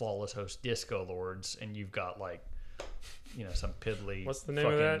Pack, Flawless Host Disco Lords, and you've got like, you know, some piddly. What's the name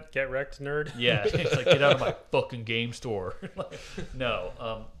of that? Get wrecked, nerd. Yeah, it's like, get out of my fucking game store.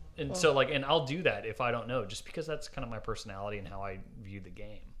 No, so like, and I'll do that if I don't know, just because that's kind of my personality and how I view the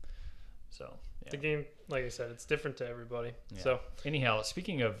game. So yeah. The game, like I said, it's different to everybody. Yeah. So anyhow,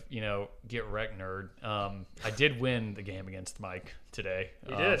 speaking of, you know, get wrecked, nerd. I did win the game against Mike today.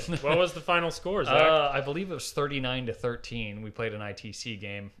 You did. What was the final score, Zach? I believe it was 39-13. We played an ITC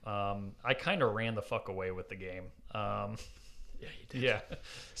game. I kind of ran the fuck away with the game. Yeah, you did. Yeah,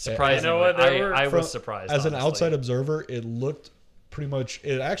 surprisingly, you know what, I was surprised. As honestly. an outside observer, it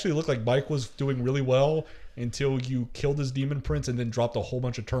actually looked like Mike was doing really well until you killed his demon prince and then dropped a whole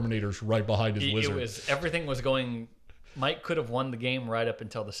bunch of Terminators right behind his wizard. Everything was going. Mike could have won the game right up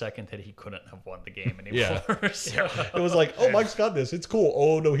until the second that he couldn't have won the game anymore. Yeah. So, it was like, oh, Mike's got this. It's cool.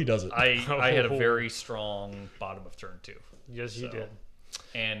 Oh, no, he doesn't. I had a very strong bottom of turn 2. Yes, you did.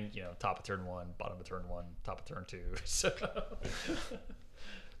 And top of turn 1, bottom of turn 1, top of turn 2.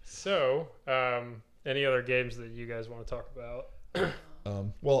 So, any other games that you guys want to talk about?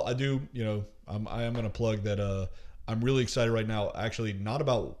 Well, I do. I am going to plug that. I'm really excited right now. Actually, not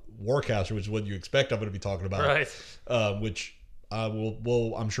about Warcaster, which is what you expect I'm going to be talking about. Right. Which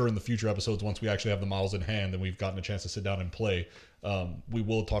will I'm sure in the future episodes, once we actually have the models in hand and we've gotten a chance to sit down and play, we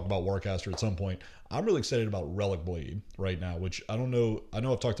will talk about Warcaster at some point. I'm really excited about Relic Blade right now, which I don't know. I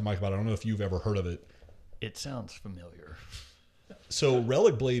know I've talked to Mike about it. I don't know if you've ever heard of it. It sounds familiar. So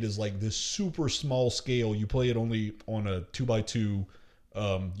Relic Blade is like this super small scale. You play it only on a 2x2.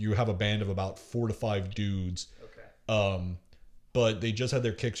 You have a band of about 4 to 5 dudes. Okay. But they just had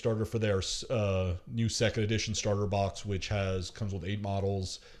their Kickstarter for their new second edition starter box, which comes with 8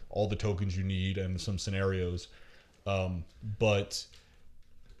 models, all the tokens you need, and some scenarios. But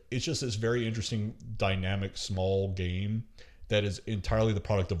it's just this very interesting, dynamic, small game that is entirely the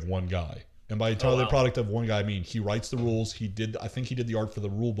product of one guy. And by entirely the product of one guy, I mean he writes the rules. I think he did the art for the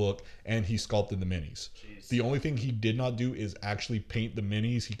rule book, and he sculpted the minis. Jeez. The only thing he did not do is actually paint the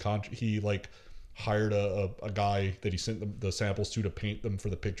minis. He hired a guy that he sent them the samples to paint them for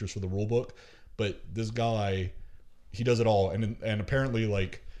the pictures for the rule book. But this guy, he does it all, and apparently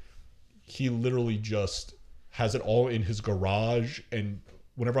he literally just has it all in his garage. And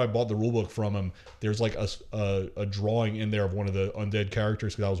whenever I bought the rule book from him, there's like a drawing in there of one of the undead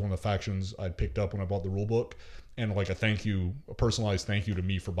characters, because that was one of the factions I picked up when I bought the rule book, and like a personalized thank you to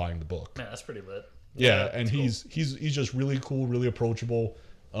me for buying the book. Man, that's pretty lit. Yeah, and he's just really cool, really approachable.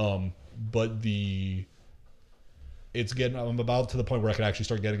 But I'm about to the point where I can actually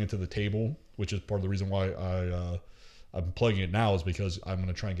start getting into the table, which is part of the reason why I'm plugging it now, is because I'm going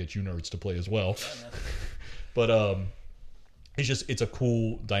to try and get you nerds to play as well. But it's a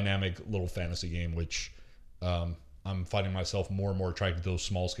cool, dynamic little fantasy game, which I'm finding myself more and more attracted to those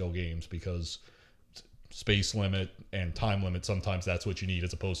small scale games, because space limit and time limit, sometimes that's what you need,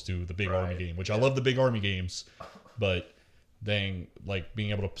 as opposed to the big army game, which I love the big army games, but being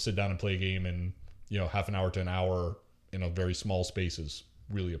able to sit down and play a game in half an hour to an hour in a very small space is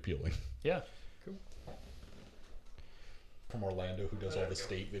really appealing. Yeah. Cool. From Orlando, who does all the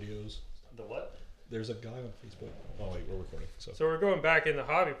state videos. The what? There's a guy on Facebook. Oh wait, we're recording. So we're going back in the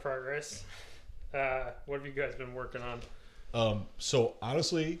hobby progress. What have you guys been working on? So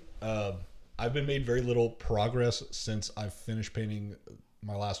honestly, I've been made very little progress since I finished painting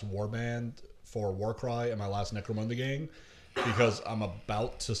my last warband for Warcry and my last Necromunda gang, because I'm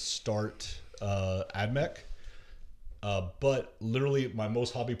about to start AdMech. But literally my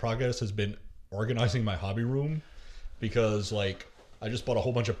most hobby progress has been organizing my hobby room, because I just bought a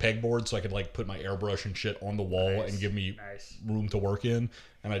whole bunch of pegboards so I could put my airbrush and shit on the wall and give me room to work in.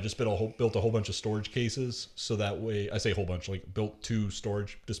 And I just built a whole bunch of storage cases, so that way, I say a whole bunch, built 2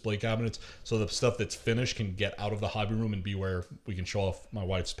 storage display cabinets, so the stuff that's finished can get out of the hobby room and be where we can show off my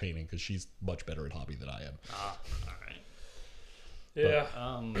wife's painting, because she's much better at hobby than I am. All right. Yeah.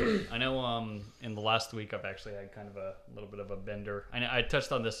 But, I know in the last week I've actually had kind of a little bit of a bender. I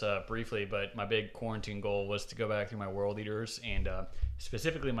touched on this briefly, but my big quarantine goal was to go back through my World Eaters, and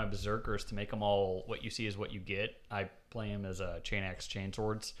specifically my Berserkers, to make them all what you see is what you get. I play them as chain axe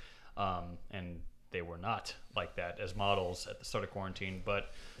chainswords, and they were not like that as models at the start of quarantine.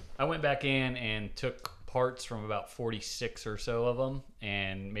 But I went back in and took parts from about 46 or so of them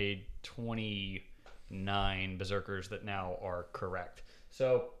and made 29 Berserkers that now are correct.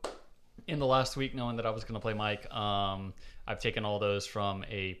 So in the last week, knowing that I was going to play Mike, I've taken all those from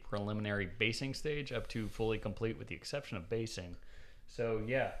a preliminary basing stage up to fully complete, with the exception of basing. So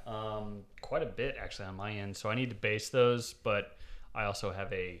yeah, quite a bit actually on my end. So I need to base those, but I also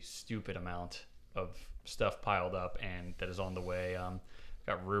have a stupid amount of stuff piled up, and that is on the way. I've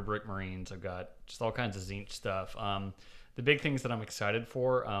got Rubric Marines. I've got just all kinds of Tzeentch stuff. The big things that I'm excited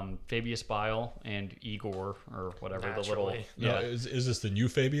for, Fabius Bile and Igor, or whatever. Naturally. The little Is this the new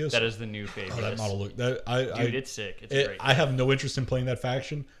Fabius? That is the new Fabius. Oh, that model Dude, it's sick. It's a great kit. I have no interest in playing that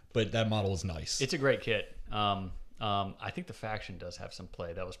faction, but that model is nice. It's a great kit. I think the faction does have some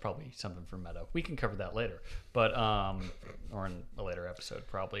play. That was probably something for Meadow. We can cover that later, but or in a later episode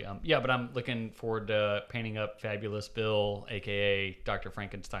probably. But I'm looking forward to painting up Fabulous Bill, aka Dr.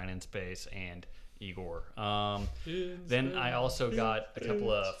 Frankenstein in space, and Igor. Then I also got a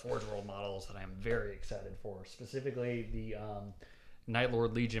couple of Forge World models that I'm very excited for, specifically the Night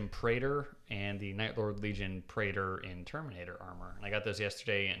Lord Legion Praetor and the Night Lord Legion Praetor in Terminator armor. And I got those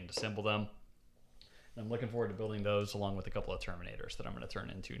yesterday and assembled them. And I'm looking forward to building those along with a couple of Terminators that I'm going to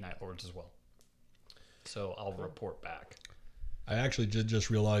turn into Night Lords as well. So I'll report back. I actually just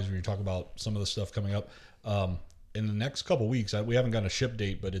realized when you talk about some of the stuff coming up, in the next couple weeks, we haven't gotten a ship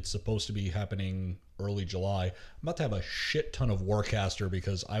date, but it's supposed to be happening early July. I'm about to have a shit ton of Warcaster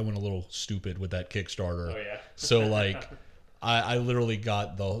because I went a little stupid with that Kickstarter. Oh yeah. So like, I literally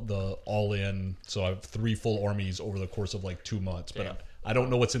got the all in. So I have 3 full armies over the course of like 2 months. But Damn. I don't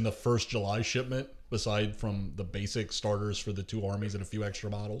know what's in the first July shipment aside from the basic starters for the 2 armies and a few extra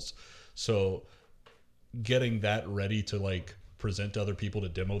models. So getting that ready to like present to other people to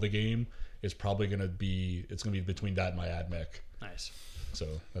demo the game is probably going to be, it's going to be between that and my AdMech. Nice. So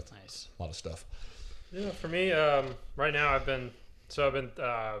that's Nice. a lot of stuff. Yeah, for me, right now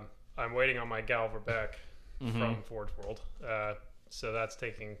I'm waiting on my Galverbeck from Forge World. So that's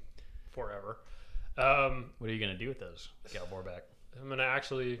taking forever. What are you gonna do with those Galborback? I'm gonna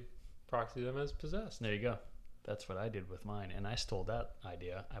actually proxy them as possessed. There you go. That's what I did with mine, and I stole that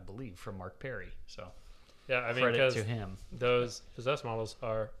idea, I believe, from Mark Perry. So Yeah, I mean, credit because to him. those possessed models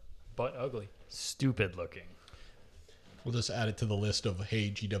are butt ugly. Stupid looking. We'll just add it to the list of,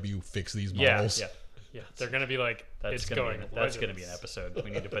 hey, GW, fix these Yeah, models. Yeah, they're gonna be like, That's it's gonna going. be that's gonna be an legends. episode.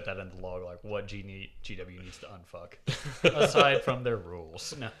 We need to put that in the log, like what GW needs to unfuck, aside from their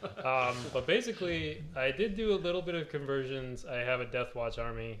rules. No. But basically, I did do a little bit of conversions. I have a Deathwatch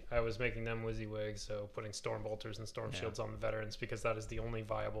army. I was making them WYSIWYGs, so putting Storm Bolters and Storm Shields on the veterans because that is the only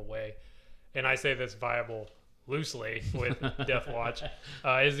viable way. And I say this viable loosely with Deathwatch.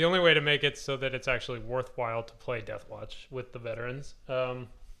 Is the only way to make it so that it's actually worthwhile to play Deathwatch with the veterans.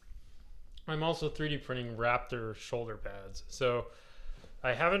 I'm also 3D printing Raptor shoulder pads. So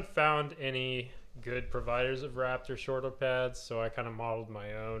I haven't found any good providers of Raptor shoulder pads, so I kind of modeled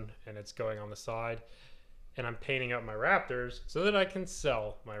my own, and it's going on the side. And I'm painting up my Raptors so that I can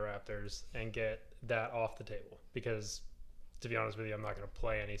sell my Raptors and get that off the table. Because, to be honest with you, I'm not going to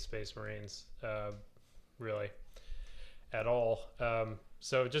play any Space Marines, really, at all.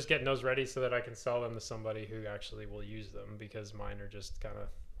 So just getting those ready so that I can sell them to somebody who actually will use them, because mine are just kind of,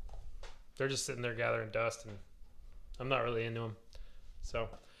 they're just sitting there gathering dust, and I'm not really into them. So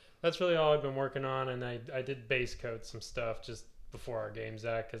that's really all I've been working on. And I did base coat some stuff just before our game,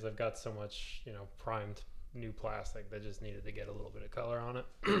 Zach, because I've got so much, primed new plastic that just needed to get a little bit of color on it.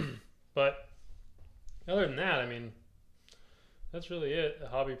 But other than that, I mean, that's really it.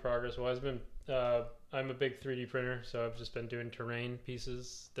 Hobby progress wise, I'm a big 3D printer, so I've just been doing terrain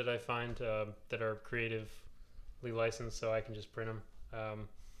pieces that I find that are creatively licensed, so I can just print them.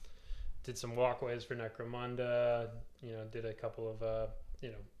 Did some walkways for Necromunda, did a couple of,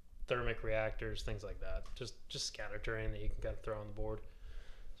 thermic reactors, things like that. Just scatter terrain that you can kind of throw on the board.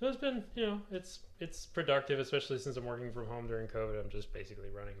 So it's been, it's productive, especially since I'm working from home during COVID. I'm just basically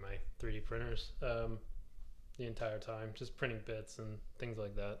running my 3D printers the entire time, just printing bits and things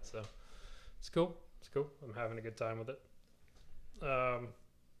like that. So it's cool. It's cool. I'm having a good time with it.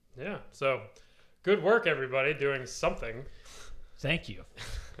 Yeah. So good work, everybody, doing something. Thank you.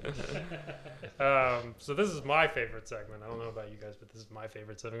 So this is my favorite segment. I don't know about you guys, but this is my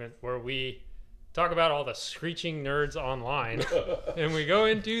favorite segment where we talk about all the screeching nerds online and we go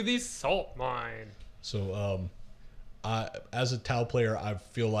into the salt mine. So, as a Tau player, I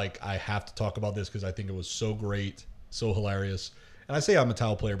feel like I have to talk about this because I think it was so great, so hilarious. And I say I'm a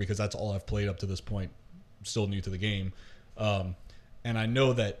Tau player because that's all I've played up to this point. I'm still new to the game. And I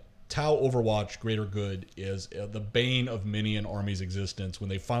know that Tau Overwatch Greater Good is the bane of many an army's existence when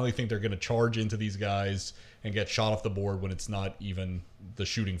they finally think they're going to charge into these guys and get shot off the board when it's not even the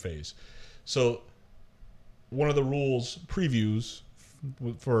shooting phase. So one of the rules previews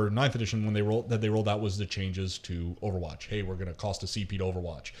for 9th edition when they rolled out was the changes to Overwatch. Hey, we're going to cost a CP to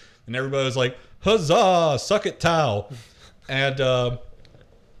Overwatch. And everybody was like, huzzah, suck it, Tau. And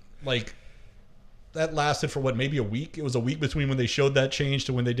that lasted for maybe a week. It was a week between when they showed that change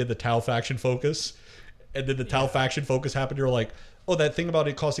to when they did the Tau faction focus. And then the Tau faction focus happened. You're like, oh, that thing about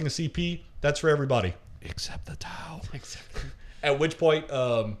it costing a CP, that's for everybody. Except the Tau. At which point,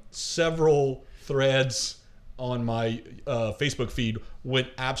 several threads on my Facebook feed went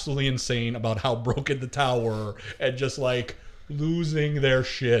absolutely insane about how broken the Tau were and just like losing their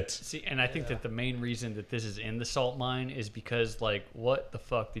shit. See, and I think that the main reason that this is in the salt mine is because, like, what the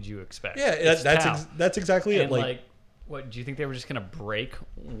fuck did you expect? Yeah, It's Tau. that's exactly And it. like, what do you think they were just gonna break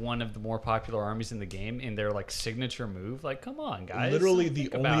one of the more popular armies in the game in their like signature move? Like, come on, guys! Literally,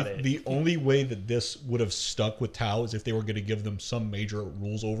 Think about it. the only way that this would have stuck with Tau is if they were going to give them some major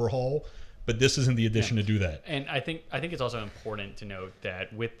rules overhaul. But this isn't the edition to do that. And I think it's also important to note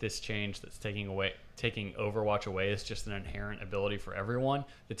that with this change that's taking Overwatch away is just an inherent ability for everyone.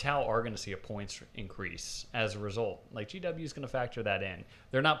 The Tau are going to see a points increase as a result. Like, GW is going to factor that in.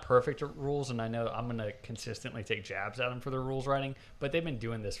 They're not perfect at rules, and I know I'm going to consistently take jabs at them for their rules writing, but they've been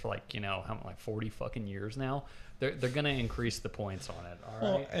doing this for 40 fucking years now. they're going to increase the points on it. All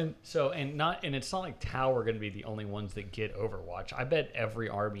Well, right. and It's not like Tau are going to be the only ones that get Overwatch. I bet every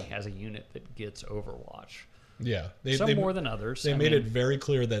army has a unit that gets Overwatch. yeah, Some more than others. They made it very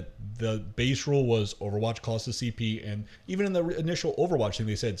clear that the base rule was Overwatch costs a CP, and even in the initial Overwatch thing,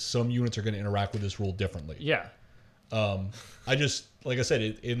 they said some units are going to interact with this rule differently. Yeah. I just, like I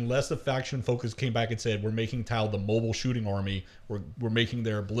said, unless the faction focus came back and said we're making Tau the mobile shooting army, we're making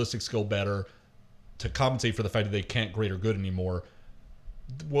their ballistic skill better to compensate for the fact that they can't greater good anymore.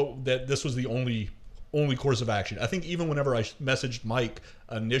 That this was the only course of action. I think even whenever I messaged Mike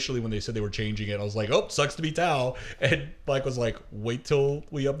initially when they said they were changing it, I was like, "Oh, sucks to be Tau," and Mike was like, "Wait till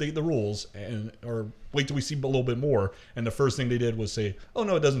we update the rules or wait till we see a little bit more." And the first thing they did was say, "Oh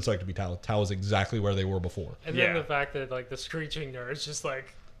no, it doesn't suck to be Tau. Tau is exactly where they were before." And then the fact that like the screeching nerd's just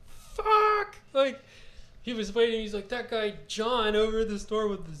like, fuck, like he was waiting. He's like, that guy John over at the store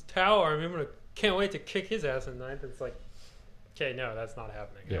with his Tau army. Can't wait to kick his ass in ninth. It's like, okay, no, that's not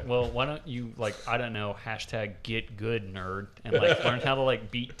happening. Yeah. Well, why don't you I don't know, #GetGoodNerd and learn how to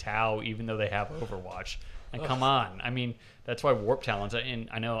beat Tau even though they have Overwatch. And come on, I mean that's why Warp Talons. And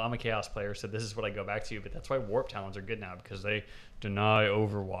I know I'm a Chaos player, so this is what I go back to. But that's why Warp Talons are good now because they deny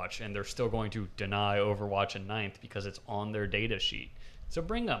Overwatch, and they're still going to deny Overwatch in ninth because it's on their data sheet. So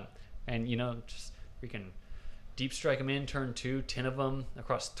bring them, and just we can deep strike them in turn 2, 10 of them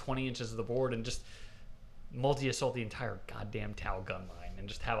across 20 inches of the board, and just multi-assault the entire goddamn Tau gun line and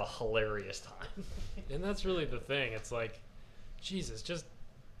just have a hilarious time. And that's really the thing. It's like, Jesus, just...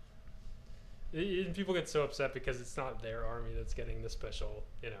 people get so upset because it's not their army that's getting the special,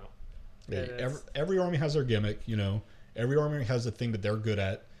 Yeah, every army has their gimmick, Every army has a thing that they're good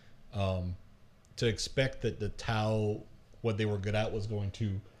at. To expect that the Tau, what they were good at, was going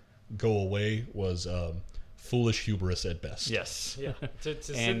to go away was foolish hubris at best. Yes. Yeah. To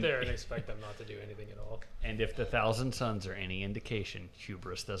sit there and expect them not to do anything at all. And if the Thousand Suns are any indication,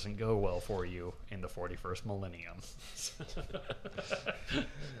 hubris doesn't go well for you in the 41st millennium.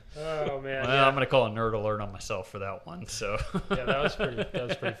 Oh man. Well, I'm going to call a nerd alert on myself for that one. So yeah, that was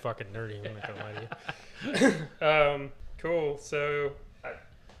pretty fucking nerdy. I'm not gonna lie to you. Cool. So,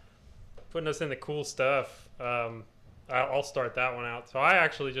 putting us into cool stuff. I'll start that one out. So I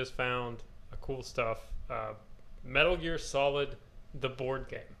actually just found a cool stuff. Metal Gear Solid, the board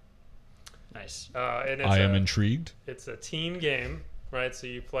game. nice. And it's I am intrigued. It's a team game, right? So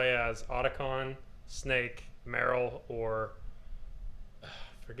you play as Otacon, Snake, Meryl, or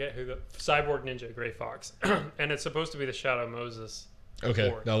forget who the Cyborg Ninja, Gray Fox, and it's supposed to be the Shadow Moses. Okay,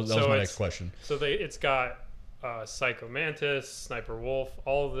 board. that was So my it's- next question. So it's got Psycho Mantis, Sniper Wolf,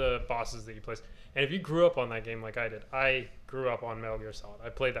 all of the bosses that you play. And if you grew up on that game like I did, I grew up on Metal Gear Solid. I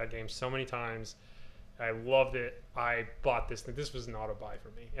played that game so many times. I loved it. I bought this thing. This was an auto buy for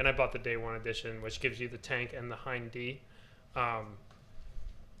me. And I bought the Day 1 edition, which gives you the tank and the Hind D.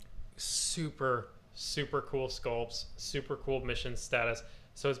 Super, super cool sculpts, super cool mission status.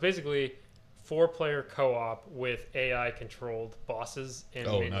 So it's basically 4-player co-op with AI-controlled bosses. And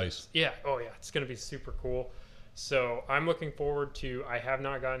Oh, minions. nice. Yeah. Oh, yeah. It's going to be super cool. So I'm looking forward to... I have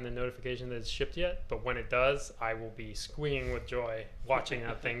not gotten the notification that it's shipped yet, but when it does, I will be squealing with joy watching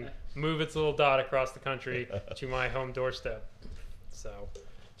that thing move its little dot across the country to my home doorstep. So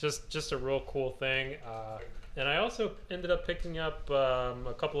just a real cool thing. And I also ended up picking up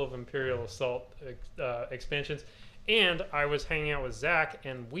a couple of Imperial Assault expansions. And I was hanging out with Zach,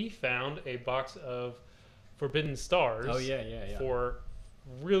 and we found a box of Forbidden Stars Oh, yeah. for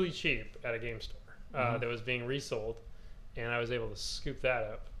really cheap at a game store that was being resold, and I was able to scoop that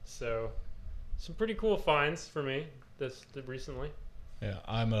up. So some pretty cool finds for me recently. Yeah,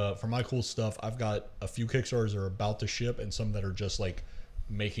 I'm for my cool stuff. I've got a few Kickstarters that are about to ship, and some that are just like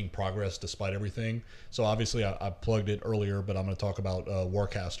making progress despite everything. So obviously, I plugged it earlier, but I'm going to talk about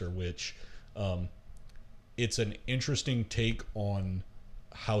Warcaster, which it's an interesting take on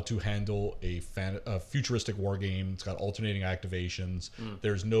how to handle a futuristic war game. It's got alternating activations.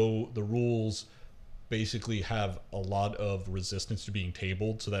 The rules basically have a lot of resistance to being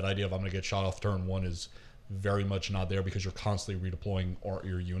tabled. So that idea of I'm going to get shot off turn 1 is very much not there because you're constantly redeploying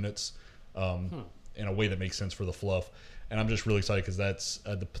your units in a way that makes sense for the fluff. And I'm just really excited because that's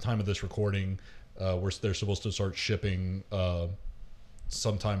at the time of this recording, they're supposed to start shipping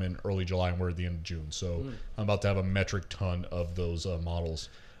sometime in early July, and we're at the end of June. So I'm about to have a metric ton of those models.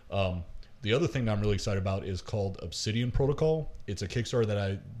 The other thing that I'm really excited about is called Obsidian Protocol. It's a Kickstarter that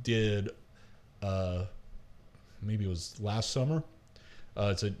I did maybe it was last summer.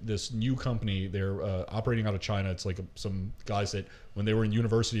 It's this new company. They're operating out of China. It's like some guys that, when they were in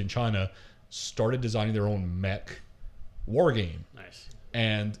university in China, started designing their own mech war game. Nice.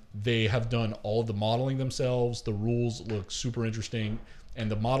 and they have done all of the modeling themselves. The rules look super interesting, and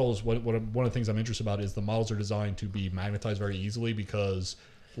the models. One of the things I'm interested about is the models are designed to be magnetized very easily because,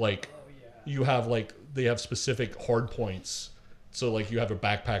 like, you have they have specific hard points. So like you have a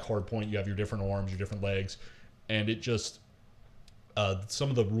backpack hard point, you have your different arms, your different legs, and it just some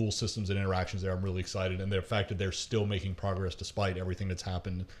of the rule systems and interactions there. I'm really excited, and the fact that they're still making progress despite everything that's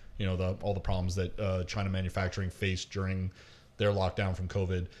happened. You know, all the problems that China manufacturing faced during their lockdown from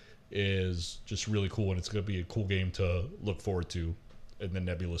COVID is just really cool, and it's going to be a cool game to look forward to in the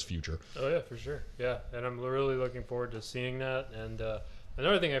nebulous future. Oh yeah, for sure. Yeah, and I'm really looking forward to seeing that. And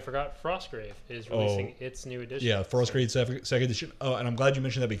another thing I forgot, Frostgrave is releasing its new edition. Yeah, Frostgrave second edition. Oh, and I'm glad you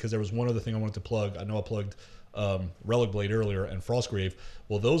mentioned that because there was one other thing I wanted to plug. I know I plugged Relic Blade earlier and Frostgrave.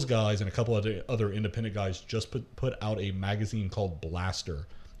 Well, those guys and a couple of other independent guys just put out a magazine called Blaster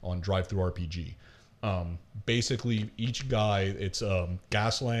on DriveThruRPG. Basically, each guy, it's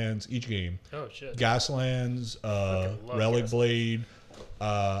Gaslands, each game. Oh shit. Gaslands, Relic Blade.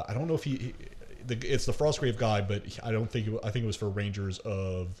 I don't know if it's the Frostgrave guy, but I think it was for Rangers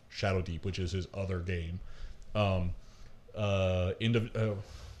of Shadow Deep, which is his other game.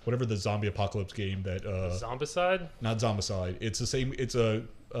 Whatever the zombie apocalypse game that Zombicide? Not Zombicide. It's the same. It's a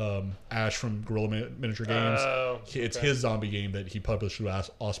Ash from Guerrilla Miniature Games. It's his zombie game that he published through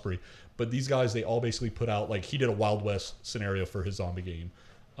Osprey. But these guys, they all basically put out, like, he did a Wild West scenario for his zombie game.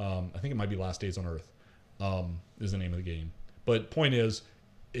 I think it might be Last Days on Earth is the name of the game. But point is,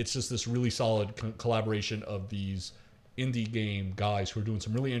 it's just this really solid collaboration of these indie game guys who are doing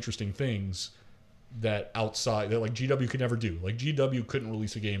some really interesting things that like GW could never do. Like GW couldn't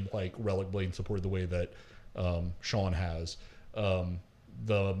release a game like Relic Blade and support the way that Sean has.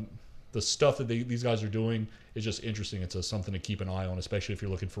 The stuff that these guys are doing is just interesting. It's something to keep an eye on, especially if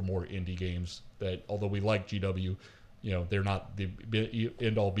you're looking for more indie games that, although we like GW, you know, they're not the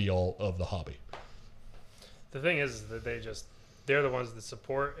end all be all of the hobby. The thing is that they're the ones that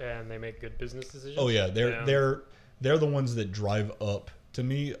support and they make good business decisions. Oh yeah, they're the ones that drive up. To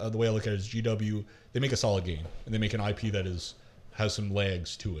me, the way I look at it is GW. They make a solid game and they make an IP that has some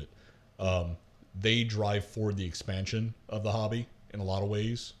legs to it. They drive forward the expansion of the hobby in a lot of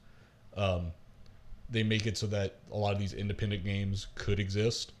ways. They make it so that a lot of these independent games could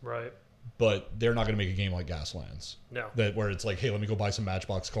exist, right? But they're not going to make a game like Gaslands. No. Where it's like, hey, let me go buy some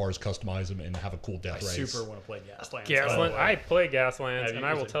Matchbox cars, customize them, and have a cool death race. I super want to play Gaslands. Gaslands. I play Gaslands, and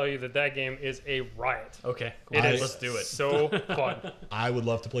I will tell you that game is a riot. Okay, cool. Let's do it. So fun. I would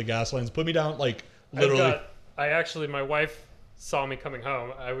love to play Gaslands. Put me down, like, literally. My wife saw me coming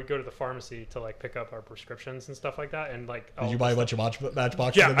home. I would go to the pharmacy to like pick up our prescriptions and stuff like that. And like, did you buy a bunch of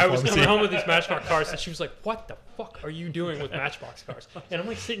Matchboxes? Yeah, in the I was pharmacy? coming home with these Matchbox cars, and she was like, "What the fuck are you doing with Matchbox cars?" And I'm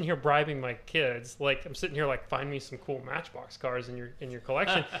like sitting here bribing my kids. Like I'm sitting here like, find me some cool Matchbox cars in your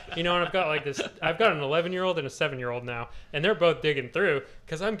collection, you know. And I've got like this. I've got an 11-year-old and a 7-year-old now, and they're both digging through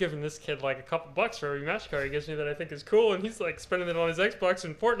because I'm giving this kid like a couple bucks for every Match car he gives me that I think is cool, and he's like spending it on his Xbox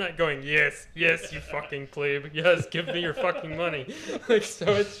and Fortnite, going, "Yes, you fucking plebe, yes, give me your fucking money." Like, so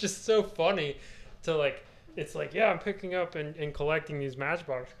it's just so funny to like. It's like, yeah, I'm picking up and collecting these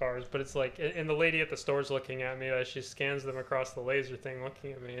Matchbox cars, but it's like, and the lady at the store's looking at me as she scans them across the laser thing,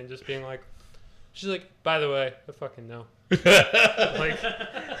 looking at me and just being like, she's like, by the way, I fucking know. Like,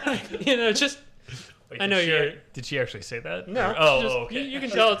 you know, just, Wait, I know you're. Did she actually say that? No. Okay. You can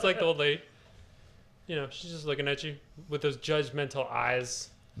tell it's like the old lady. You know, she's just looking at you with those judgmental eyes.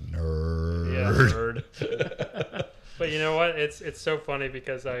 Nerd. Yeah, nerd. But you know what? It's so funny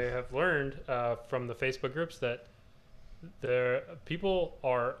because I have learned from the Facebook groups that people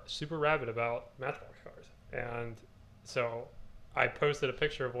are super rabid about Matchbox cars, and so I posted a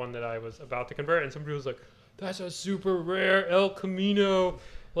picture of one that I was about to convert, and somebody was like, "That's a super rare El Camino.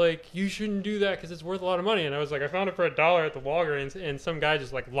 Like, you shouldn't do that because it's worth a lot of money." And I was like, I found it for $1 at the Walgreens, and some guy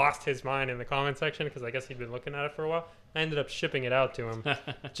just like lost his mind in the comment section because I guess he'd been looking at it for a while. I ended up shipping it out to him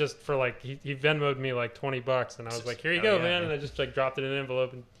just for like, he Venmo'd me like $20, and I was like, here you go, man. And I just like dropped it in an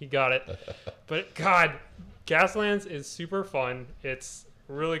envelope and he got it. But God, Gaslands is super fun. It's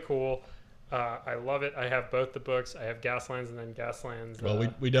really cool. I love it. I have both the books. I have Gaslands and then Gaslands. Well,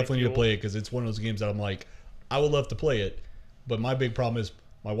 we definitely need to play it because it's one of those games that I'm like, I would love to play it, but my big problem is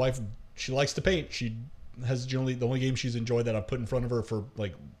my wife, she likes to paint. She has generally, the only game she's enjoyed that I've put in front of her for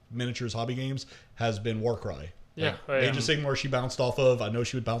like miniatures hobby games has been Warcry. Yeah. Like, Age of Sigmar she bounced off of. I know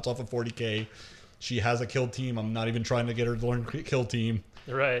she would bounce off of 40K. She has a kill team. I'm not even trying to get her to learn kill team.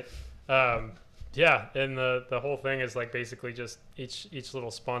 Right. Yeah, and the whole thing is like basically just each little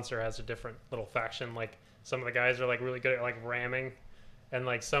sponsor has a different little faction. Like some of the guys are like really good at like ramming, and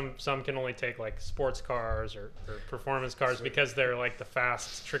like some can only take like sports cars or performance cars because they're like the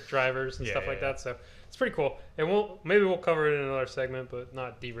fast trick drivers and stuff like that. So it's pretty cool. And maybe we'll cover it in another segment, but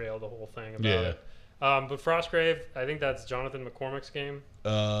not derail the whole thing about it. But Frostgrave, I think that's Jonathan McCormick's game.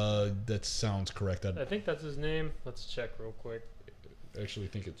 That sounds correct. I think that's his name. Let's check real quick. I actually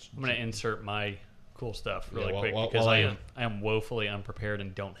think it's. I'm going to insert my cool stuff really Yeah, quick while because I I am woefully unprepared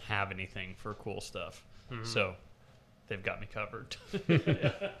and don't have anything for cool stuff. So they've got me covered.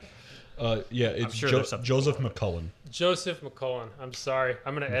 It's sure there's something Joseph McCullen. Joseph McCullen. I'm sorry.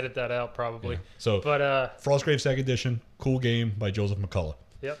 I'm going to edit that out probably. Yeah. So, But Frostgrave Second Edition, cool game by Joseph McCullen.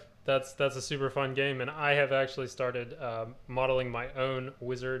 yep, that's a super fun game, and I have actually started modeling my own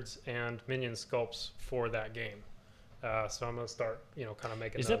wizards and minion sculpts for that game. So I'm going to start, kind of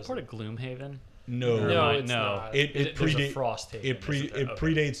making. Is those. that part of Gloomhaven? No, No, Or it's not. It There's a predate- Frosthaven. It Okay.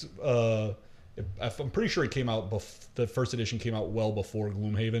 predates. I'm pretty sure it came out. The first edition came out well before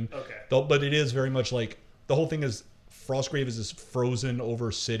Gloomhaven. Okay. But it is very much like the whole thing is Frostgrave is this frozen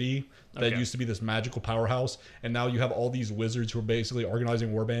over city that Okay. used to be this magical powerhouse, and now you have all these wizards who are basically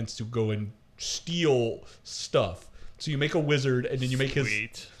organizing warbands to go and steal stuff. So you make a wizard, and then you make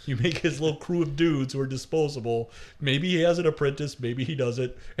Sweet. his little crew of dudes who are disposable. Maybe he has an apprentice, maybe he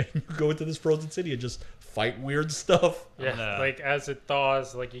doesn't, and you go into this frozen city and just fight weird stuff. Yeah, No. like as it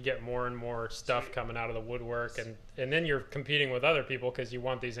thaws, like you get more and more stuff coming out of the woodwork, and then you're competing with other people because you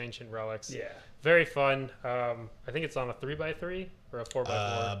want these ancient relics. Yeah. Very fun. I think it's on a 3x3 or a 4x4,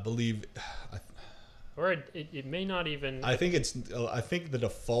 I believe. or it may not even. I think it's. I think the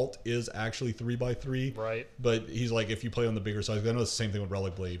default is actually 3x3. Right. But he's like, if you play on the bigger size, I know it's the same thing with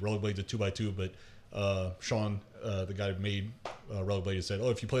Relic Blade. Relic Blade's a 2x2, but Sean, the guy who made Relic Blade, said,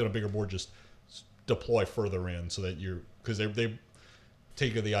 if you play on a bigger board, just deploy further in so that you're, because they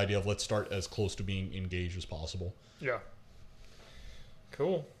take the idea of let's start as close to being engaged as possible. Yeah.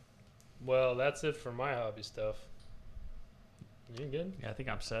 Cool. Well, that's it for my hobby stuff. You good? Yeah, I think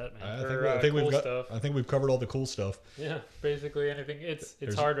I'm set, man. I think cool we've got. stuff. I think we've covered all the cool stuff. Yeah, basically anything. It's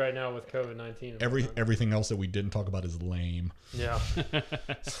There's- hard right now with COVID-19. Everything else that we didn't talk about is lame. Yeah.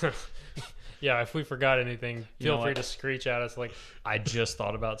 Yeah, if we forgot anything, You know feel free what? to screech at us. Like, I just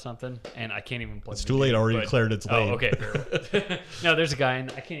thought about something, and I can't even plug It's the too late. game, I already but- declared it's lame. Oh, okay. No, there's a guy,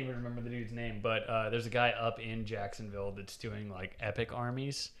 and I can't even remember the dude's name, but there's a guy up in Jacksonville that's doing like epic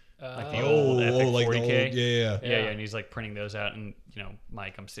armies, like the old Epic 40K. yeah. Yeah, and he's like printing those out. And,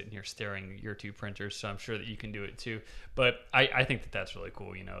 Mike, I'm sitting here staring at your two printers, so I'm sure that you can do it too. But I think that that's really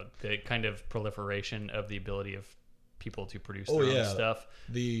cool, the kind of proliferation of the ability of people to produce their own stuff.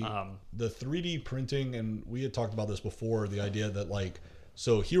 The 3D printing, and we had talked about this before, the idea that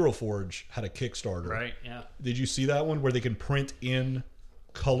so Hero Forge had a Kickstarter. Right, yeah. Did you see that one where they can print in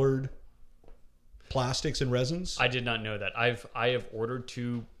colored plastics and resins? I did not know that. I have ordered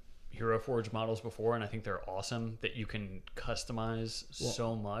 2 Hero Forge models before, and I think they're awesome that you can customize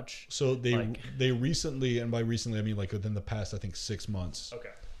so much. So they recently, and by recently I mean within the past I think 6 months. Okay.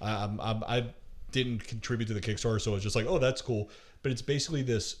 I didn't contribute to the Kickstarter, so it's just like, oh, that's cool. But it's basically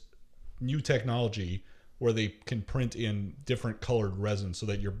this new technology where they can print in different colored resin so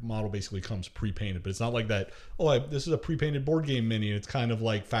that your model basically comes pre-painted. But it's not like that, this is a pre-painted board game mini, and it's kind of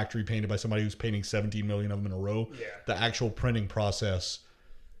like factory painted by somebody who's painting 17 million of them in a row. Yeah. The actual printing process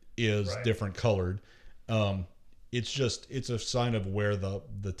is different colored. It's a sign of where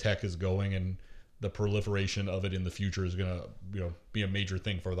the tech is going, and the proliferation of it in the future is going to be a major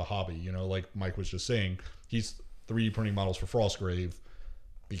thing for the hobby. Like Mike was just saying, he's 3D printing models for Frostgrave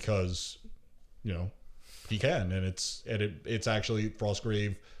because he can, and it's actually,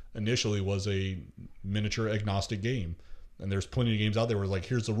 Frostgrave initially was a miniature agnostic game, and there's plenty of games out there where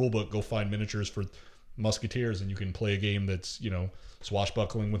here's the rule book, go find miniatures for musketeers and you can play a game that's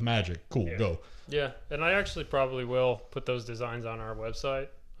swashbuckling with magic. Cool, go. yeah, and I actually probably will put those designs on our website,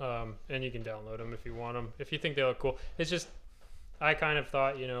 and you can download them if you want them, if you think they look cool. It's just, I kind of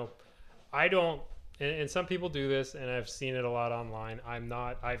thought, I don't, and some people do this, and I've seen it a lot online. I'm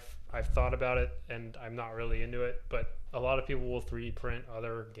not, I've thought about it, and I'm not really into it, but a lot of people will 3D print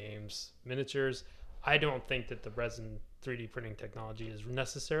other games miniatures. I don't think that the resin 3D printing technology is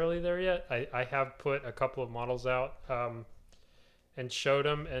necessarily there yet. I have put a couple of models out and showed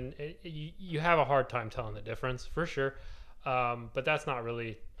them, and you have a hard time telling the difference for sure. But that's not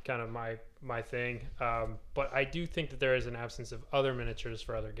really kind of my thing. But I do think that there is an absence of other miniatures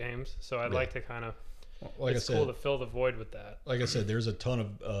for other games, so I'd like to kind of, it's cool to fill the void with that. Like I said, there's a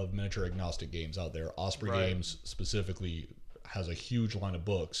ton of miniature agnostic games out there. Osprey Games specifically has a huge line of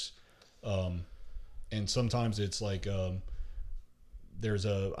books. And sometimes it's I know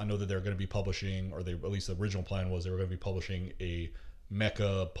that they're going to be publishing, or at least the original plan was they were going to be publishing a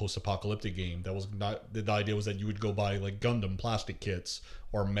mecha post-apocalyptic game. That was not the idea. Was that you would go buy like Gundam plastic kits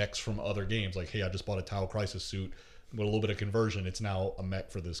or mechs from other games. Like, hey, I just bought a Tau Crisis suit with a little bit of conversion. It's now a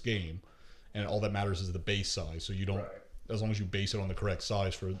mech for this game, and all that matters is the base size. So you don't, as long as you base it on the correct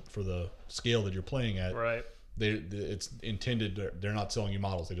size for the scale that you're playing at. Right. It's intended. They're not selling you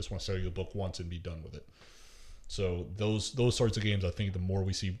models. They just want to sell you the book once and be done with it. So those sorts of games, I think the more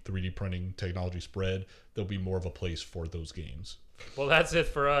we see 3D printing technology spread, there'll be more of a place for those games. Well, that's it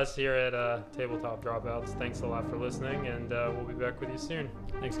for us here at Tabletop Dropouts. Thanks a lot for listening, and we'll be back with you soon.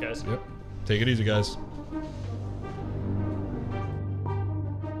 Thanks, guys. Yep. Take it easy, guys.